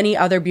did many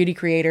other beauty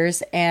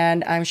creators,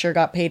 and I'm sure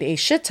got paid a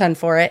shit ton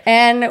for it,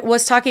 and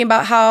was talking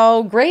about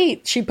how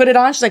great she put it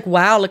on. She's like,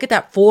 wow, look at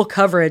that full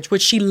coverage,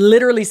 which she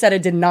literally said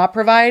it did not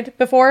provide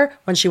before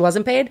when she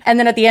wasn't paid. And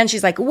then at the end,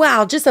 she's like,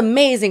 wow, just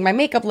amazing. My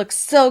makeup looks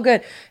so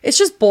good. It's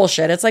just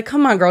bullshit. It's like,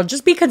 come on, girl,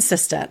 just be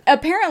consistent.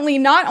 Apparently,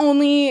 not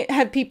only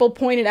have people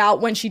pointed out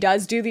when she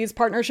does do these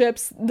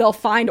partnerships, they'll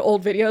find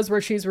old videos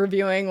where she's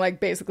reviewing like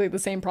basically the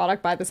same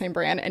product by the same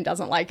brand and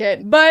doesn't like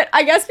it. But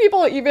I guess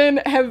people even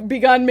have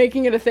begun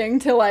making it a thing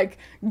to like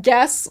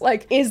guess,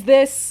 like, is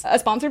this a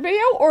sponsored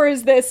video or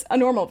is this a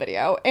normal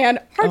video? And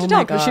hard to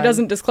tell because she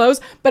doesn't disclose,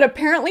 but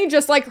apparently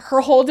just like her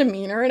whole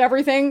demeanor and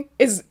everything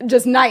is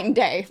just night and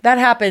day. That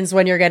happens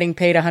when you're getting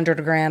paid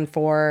 $100,000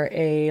 for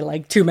a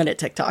like 2-minute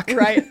TikTok.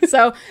 Right.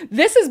 So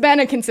this has been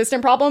a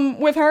consistent problem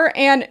with her.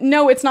 And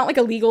no, it's not like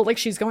illegal, like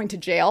she's going to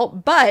jail,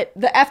 but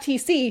the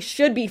FTC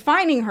should be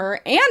fining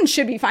her and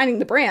should be fining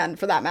the brand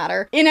for that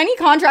matter. In any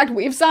contract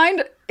we've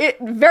signed, it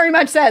very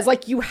much says,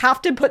 like, you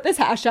have to put this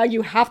hashtag,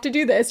 you have to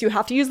do this, you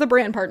have to use the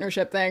brand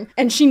partnership thing,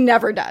 and she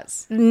never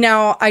does.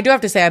 Now, I do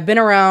have to say, I've been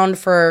around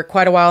for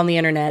quite a while on the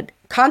internet.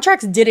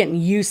 Contracts didn't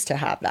used to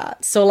have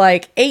that. So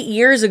like 8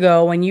 years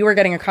ago, when you were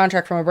getting a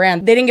contract from a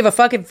brand, they didn't give a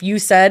fuck if you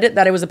said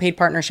that it was a paid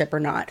partnership or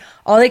not.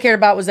 All they cared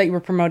about was that you were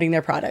promoting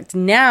their product.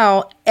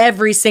 Now,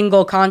 every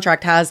single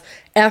contract has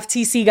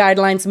FTC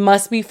guidelines,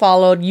 must be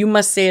followed. You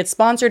must say it's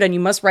sponsored and you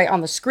must write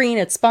on the screen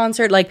it's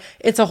sponsored. Like,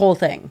 it's a whole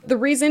thing. The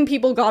reason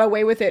people got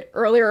away with it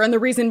earlier and the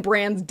reason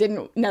brands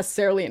didn't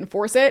necessarily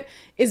enforce it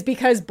is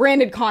because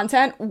branded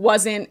content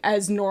wasn't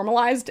as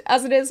normalized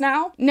as it is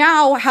now.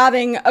 Now,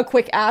 having a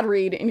quick ad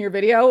read in your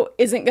video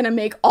isn't going to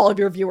make all of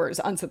your viewers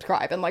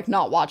unsubscribe and like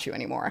not watch you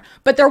anymore.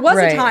 But there was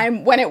a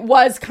time when it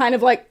was kind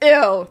of like,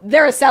 ew,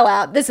 they're a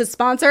sellout. This is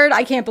sponsored.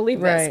 I can't believe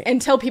this.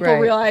 Until people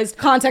realized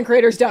content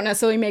creators don't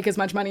necessarily make as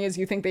much money as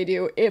you think they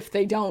do if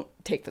they don't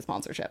take the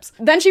sponsorships.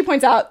 Then she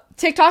points out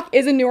TikTok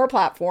is a newer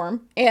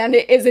platform and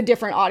it is a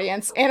different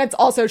audience, and it's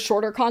also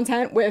shorter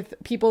content with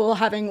people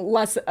having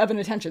less of an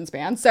attention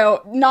span.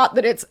 So not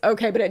that it's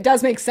okay, but it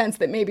does make sense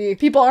that maybe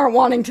people aren't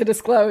wanting to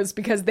disclose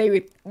because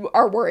they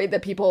are worried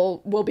that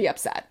people will be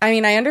upset. I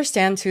mean, I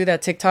understand too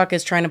that TikTok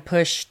is trying to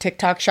push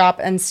TikTok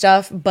Shop and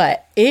stuff,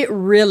 but it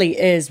really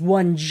is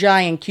one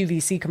giant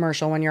QVC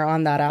commercial when you're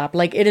on that app.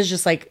 Like, it is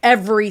just like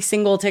every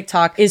single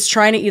TikTok is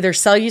trying to either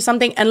sell you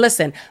something. And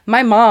listen,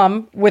 my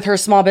mom with her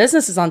small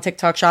business is on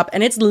TikTok Shop,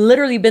 and it's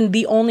literally been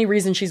the only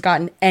reason she's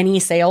gotten any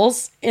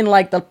sales in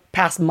like the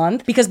past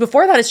month, because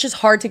before that it's just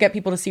hard to get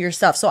people to see your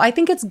stuff. So I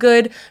think it's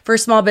good for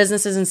small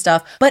businesses and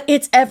stuff, but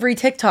it's every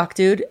TikTok,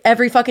 dude.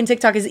 Every fucking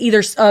TikTok is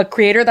either a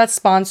creator that's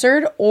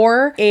sponsored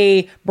or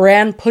a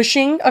brand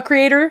pushing a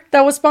creator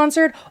that was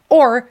sponsored,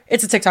 or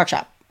it's a TikTok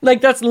Shop.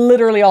 Like, that's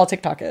literally all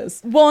TikTok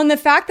is. Well, and the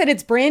fact that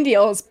it's brand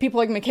deals, people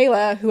like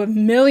Michaela, who have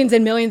millions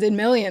and millions and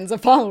millions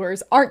of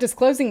followers, aren't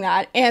disclosing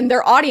that. And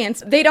their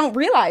audience, they don't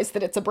realize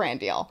that it's a brand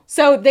deal.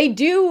 So they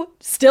do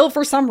still,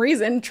 for some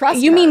reason,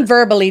 trust You her. mean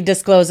verbally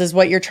disclose is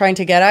what you're trying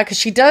to get at? Because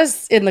she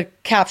does, in the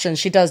caption,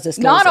 she does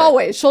disclose Not it.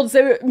 always. She'll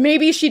say,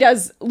 maybe she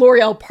does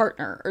L'Oreal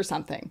partner or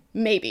something.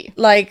 Maybe.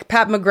 Like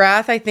Pat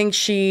McGrath, I think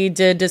she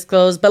did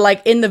disclose, but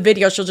like in the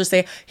video, she'll just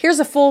say, here's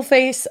a full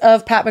face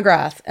of Pat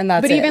McGrath. And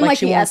that's But it. even like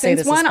she the won't say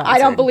Essence this is one, I don't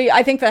sponsored. believe,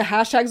 I think the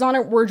hashtags on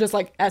it were just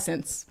like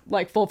Essence,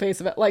 like full face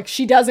of it. Like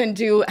she doesn't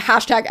do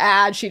hashtag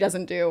ad. She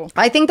doesn't do.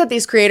 I think that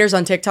these creators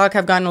on TikTok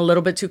have gotten a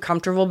little bit too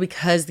comfortable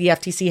because the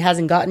FTC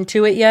hasn't gotten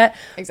to it yet.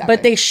 Exactly.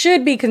 But they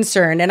should be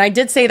concerned. And I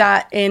did say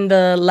that in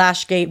the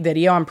LASHGATE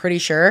video, I'm pretty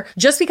sure.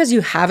 Just because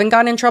you haven't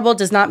gotten in trouble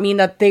does not mean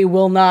that they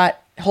will not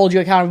hold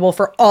you accountable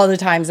for all the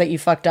times that you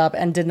fucked up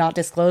and did not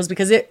disclose,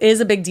 because it is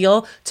a big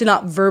deal to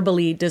not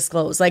verbally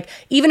disclose. Like,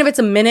 even if it's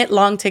a minute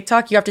long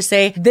TikTok, you have to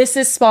say, this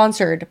is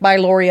sponsored by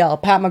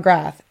L'Oreal, Pat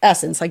McGrath,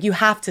 Essence. Like, you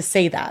have to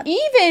say that.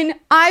 Even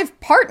I've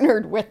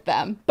partnered with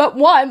them. But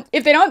one,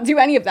 if they don't do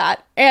any of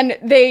that and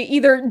they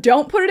either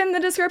don't put it in the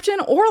description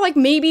or like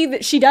maybe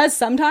that she does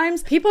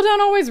sometimes, people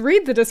don't always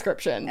read the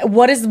description.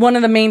 What is one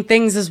of the main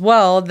things as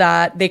well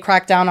that they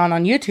crack down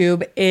on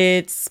YouTube?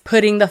 It's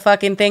putting the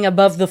fucking thing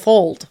above the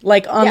fold,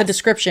 like on the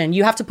description.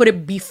 You have to put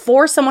it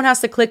before someone has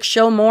to click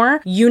show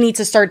more. You need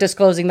to start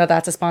disclosing that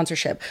that's a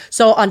sponsorship.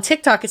 So on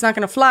TikTok, it's not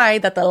going to fly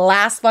that the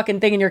last fucking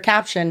thing in your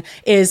caption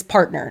is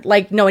partner.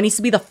 Like, no, it needs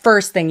to be the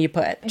first thing you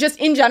put. Just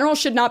in general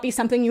should not be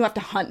something you have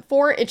to hunt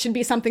for. It should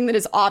be something that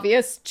is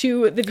obvious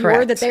to the viewer.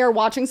 Correct. That they are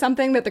watching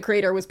something that the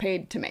creator was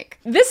paid to make.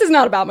 This is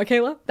not about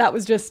Michaela. That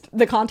was just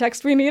the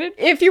context we needed.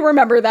 If you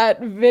remember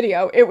that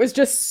video, it was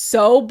just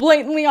so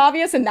blatantly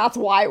obvious, and that's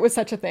why it was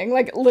such a thing.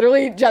 Like,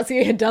 literally,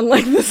 Jesse had done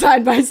like the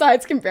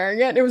side-by-sides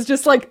comparing it. It was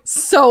just like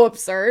so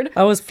absurd.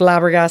 I was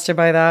flabbergasted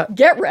by that.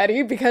 Get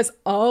ready, because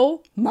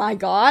oh my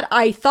god,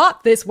 I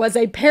thought this was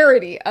a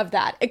parody of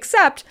that,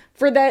 except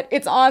for that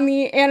it's on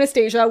the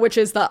Anastasia, which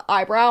is the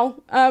eyebrow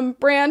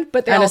brand,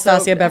 but they Anastasia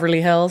also, Beverly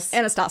Hills.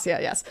 Anastasia,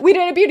 yes. We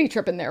did a beauty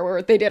trip in there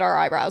where they did our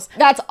eyebrows.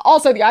 That's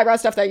also the eyebrow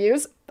stuff that I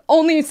use.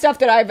 Only stuff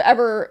that I've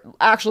ever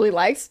actually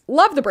liked.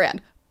 Love the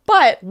brand.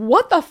 But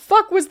what the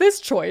fuck was this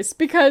choice?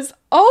 Because,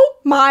 oh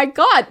my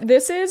god,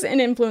 this is an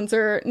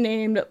influencer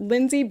named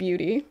Lindsay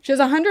Beauty. She has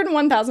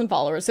 101,000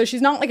 followers, so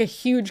she's not like a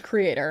huge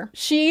creator.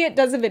 She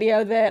does a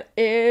video that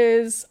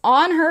is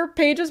on her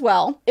page as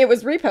well. It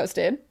was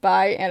reposted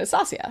by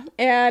Anastasia,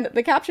 and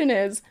the caption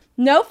is,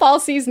 "No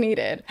falsies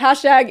needed.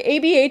 Hashtag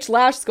ABH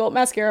Lash Sculpt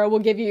Mascara will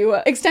give you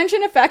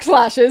extension effect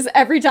lashes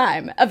every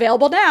time.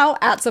 Available now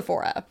at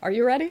Sephora." Are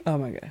you ready? Oh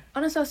my god.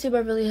 Anastasia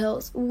Beverly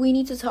Hills, we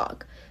need to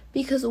talk.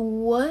 Because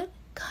what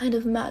kind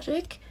of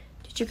magic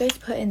did you guys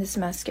put in this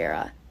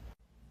mascara?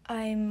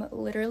 I'm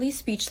literally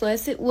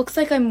speechless. It looks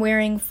like I'm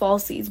wearing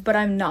falsies, but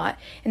I'm not.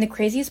 And the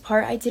craziest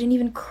part, I didn't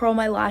even curl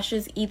my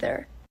lashes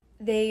either.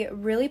 They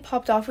really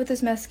popped off with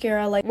this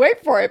mascara. Like,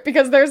 wait for it,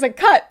 because there's a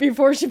cut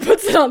before she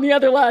puts it on the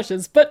other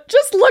lashes. But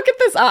just look at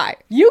this eye.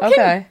 You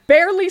can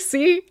barely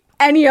see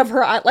any of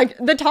her eye. Like,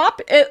 the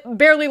top, it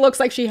barely looks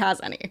like she has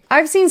any.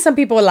 I've seen some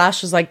people with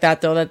lashes like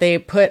that, though, that they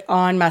put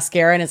on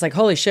mascara and it's like,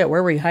 holy shit,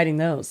 where were you hiding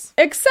those?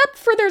 Except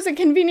for there's a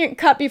convenient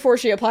cut before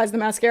she applies the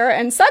mascara,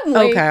 and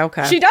suddenly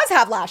she does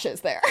have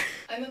lashes there.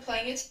 I'm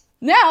applying it.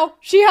 Now,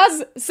 she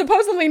has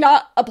supposedly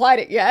not applied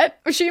it yet,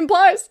 she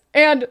implies,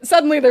 and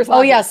suddenly there's lashes.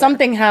 Oh yeah, there.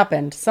 something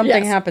happened.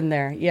 Something happened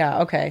there.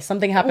 Yeah, okay.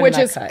 Something happened Which in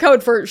that is cut.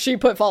 code for she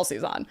put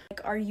falsies on.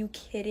 Like, are you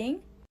kidding?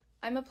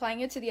 I'm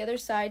applying it to the other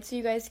side so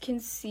you guys can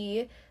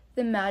see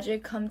the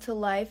magic come to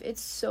life.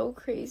 It's so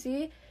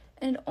crazy,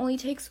 and it only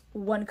takes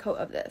one coat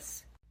of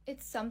this.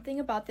 It's something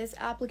about this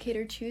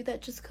applicator too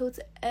that just coats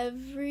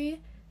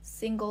every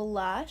single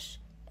lash,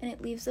 and it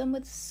leaves them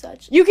with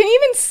such... You can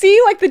even see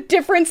like the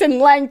difference in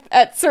length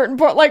at certain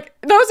points. Like,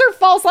 those are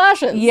false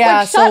lashes.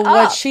 Yeah, like, so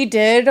what up. she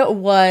did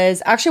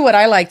was actually what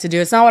I like to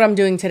do. It's not what I'm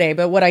doing today,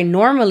 but what I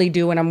normally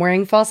do when I'm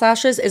wearing false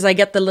lashes is I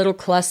get the little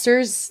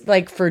clusters,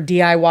 like for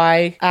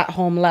DIY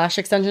at-home lash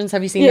extensions.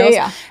 Have you seen those?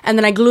 Yeah. And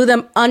then I glue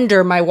them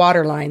under my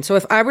waterline. So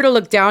if I were to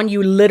look down,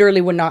 you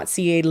literally would not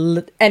see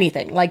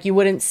anything. Like, you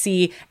wouldn't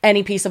see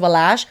any piece of a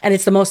lash, and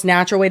it's the most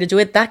natural way to do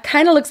it. That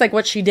kind of looks like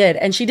what she did,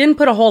 and she didn't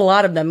put a whole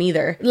lot of them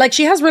either. Like,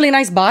 she has really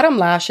nice bottom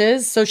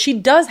lashes, so she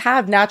does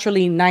have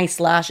naturally nice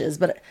lashes,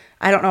 but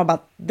I don't know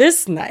about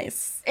this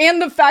nice.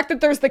 And the fact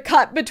that there's the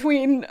cut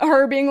between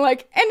her being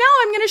like, and now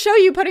I'm going to show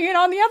you putting it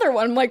on the other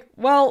one. I'm like,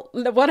 well,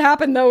 what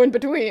happened though in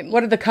between?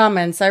 What are the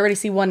comments? I already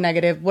see one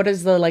negative. What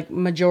is the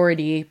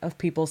majority of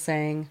people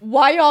saying?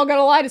 Why y'all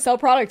gotta lie to sell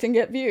product and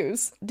get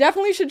views?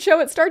 Definitely should show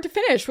it start to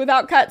finish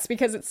without cuts,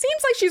 because it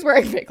seems like she's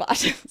wearing fake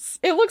lashes.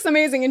 It looks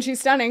amazing and she's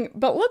stunning,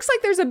 but looks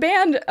like there's a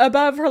band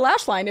above her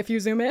lash line if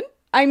you zoom in.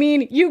 I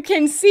mean, you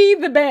can see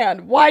the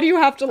band. Why do you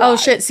have to lie? Oh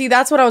shit, see,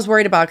 that's what I was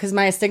worried about because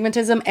my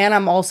astigmatism and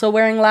I'm also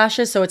wearing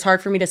lashes, so it's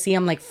hard for me to see.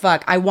 I'm like,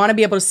 fuck, I want to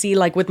be able to see,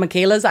 like with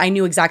Michaela's, I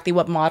knew exactly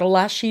what model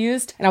lash she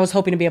used, and I was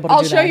hoping to be able to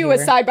do that. I'll show you a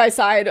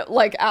side-by-side,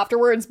 like,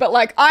 afterwards, but,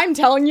 like, I'm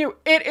telling you,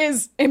 it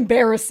is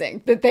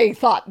embarrassing that they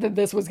thought that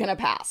this was gonna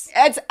pass.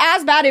 It's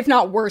as bad, if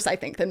not worse, I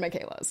think, than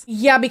Michaela's.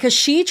 Yeah, because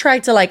she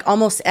tried to, like,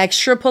 almost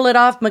extra pull it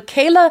off.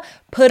 Michaela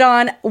put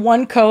on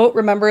one coat.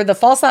 Remember, the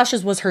false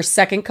lashes was her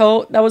second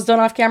coat that was done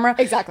off camera.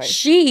 Exactly.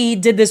 She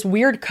did this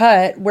weird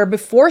cut where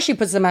before she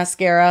puts the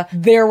mascara,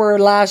 there were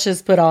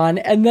lashes put on.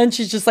 And then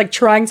she's just like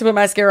trying to put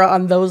mascara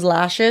on those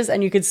lashes.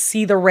 And you could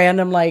see the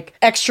random like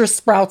extra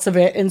sprouts of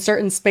it in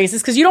certain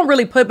spaces. Because you don't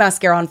really put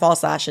mascara on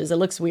false lashes. It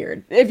looks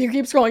weird. If you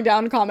keep scrolling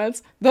down in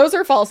comments, those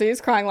are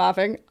falsies, crying,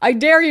 laughing. I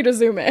dare you to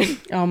zoom in.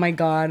 Oh my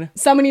God.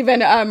 Someone even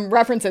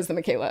references the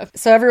Michaela.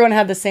 So everyone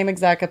had the same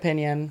exact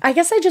opinion. I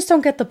guess I just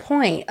don't get the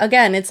point.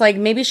 Again, it's like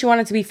maybe she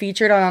wanted to be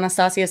featured on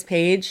Anastasia's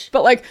page.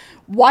 But like,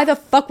 why the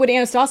fuck would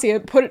Anastasia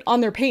put it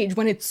on their page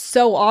when it's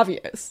so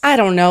obvious? I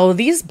don't know.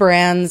 These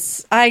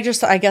brands, I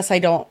guess I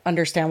don't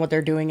understand what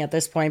they're doing at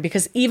this point,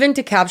 because even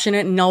to caption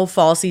it, no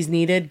falsies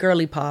needed,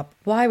 girly pop.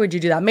 Why would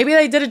you do that? Maybe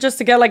they did it just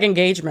to get like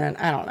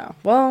engagement. I don't know.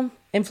 Well,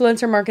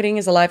 influencer marketing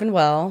is alive and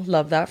well.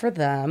 Love that for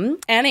them.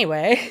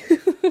 Anyway.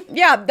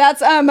 Yeah,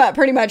 that's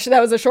pretty much, that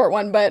was a short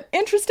one, but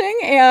interesting.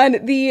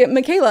 And the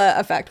Michaela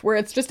effect, where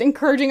it's just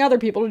encouraging other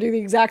people to do the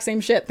exact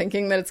same shit,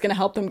 thinking that it's going to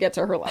help them get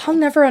to her level. I'll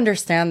never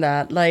understand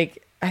that.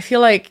 Like, I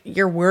feel like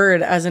your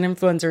word as an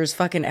influencer is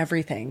fucking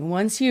everything.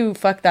 Once you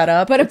fuck that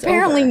up, but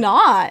apparently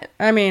not.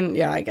 I mean,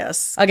 yeah, I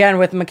guess. Again,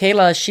 with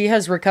Michaela, she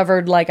has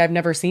recovered like I've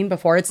never seen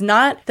before. It's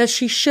not that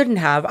she shouldn't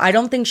have. I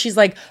don't think she's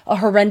like a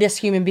horrendous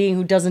human being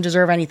who doesn't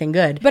deserve anything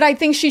good. But I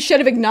think she should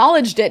have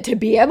acknowledged it to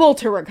be able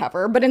to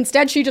recover. But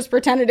instead, she just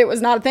pretended it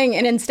was not a thing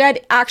and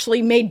instead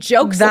actually made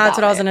jokes about it. That's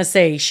what I was going to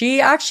say.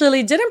 She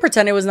actually didn't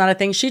pretend it was not a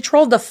thing. She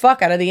trolled the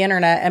fuck out of the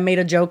internet and made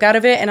a joke out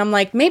of it. And I'm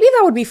like, maybe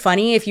that would be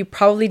funny if you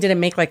probably didn't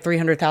make like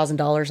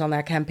 $300,000 on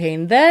that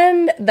campaign.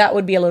 Then that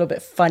would be a little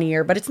bit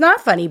funnier. But it's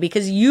not funny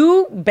because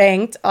you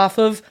banked off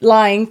of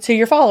lying to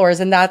your followers,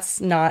 and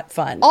that's not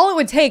fun. All it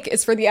would take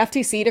is for the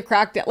FTC to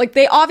crack down. Like,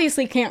 they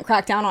obviously can't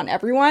crack down on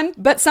everyone,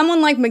 but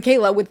someone like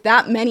Michaela with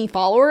that many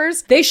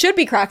followers, they should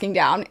be cracking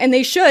down, and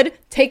they should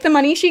take the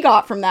money she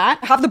got from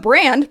that, have the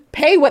brand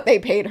pay what they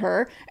paid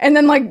her, and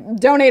then like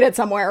donate it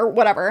somewhere,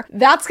 whatever.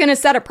 That's gonna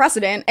set a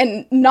precedent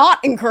and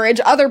not encourage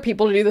other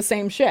people to do the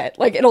same shit.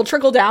 Like, it'll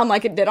trickle down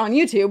like it did on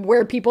YouTube,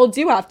 where people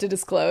do have to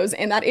disclose,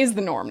 and that is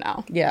the norm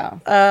now. Yeah.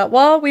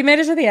 Well, we made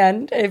it to the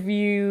end. If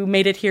you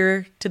made it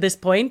here to this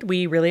point,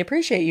 we really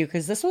appreciate you,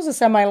 because this was a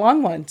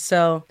semi-long one.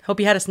 So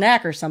hope you had a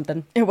snack or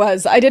something. It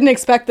was. I didn't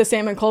expect the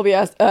Sam and Colby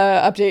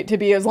update to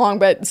be as long,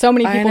 but so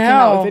many people came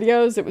out with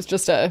videos. It was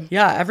just a...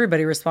 Yeah,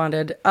 everybody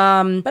responded.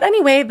 But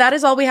anyway, that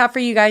is all we have for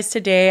you guys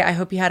today. I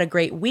hope you had a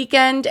great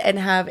weekend and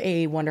have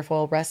a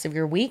wonderful rest of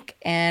your week.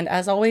 And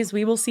as always,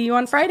 we will see you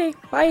on Friday.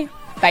 Bye.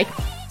 Bye.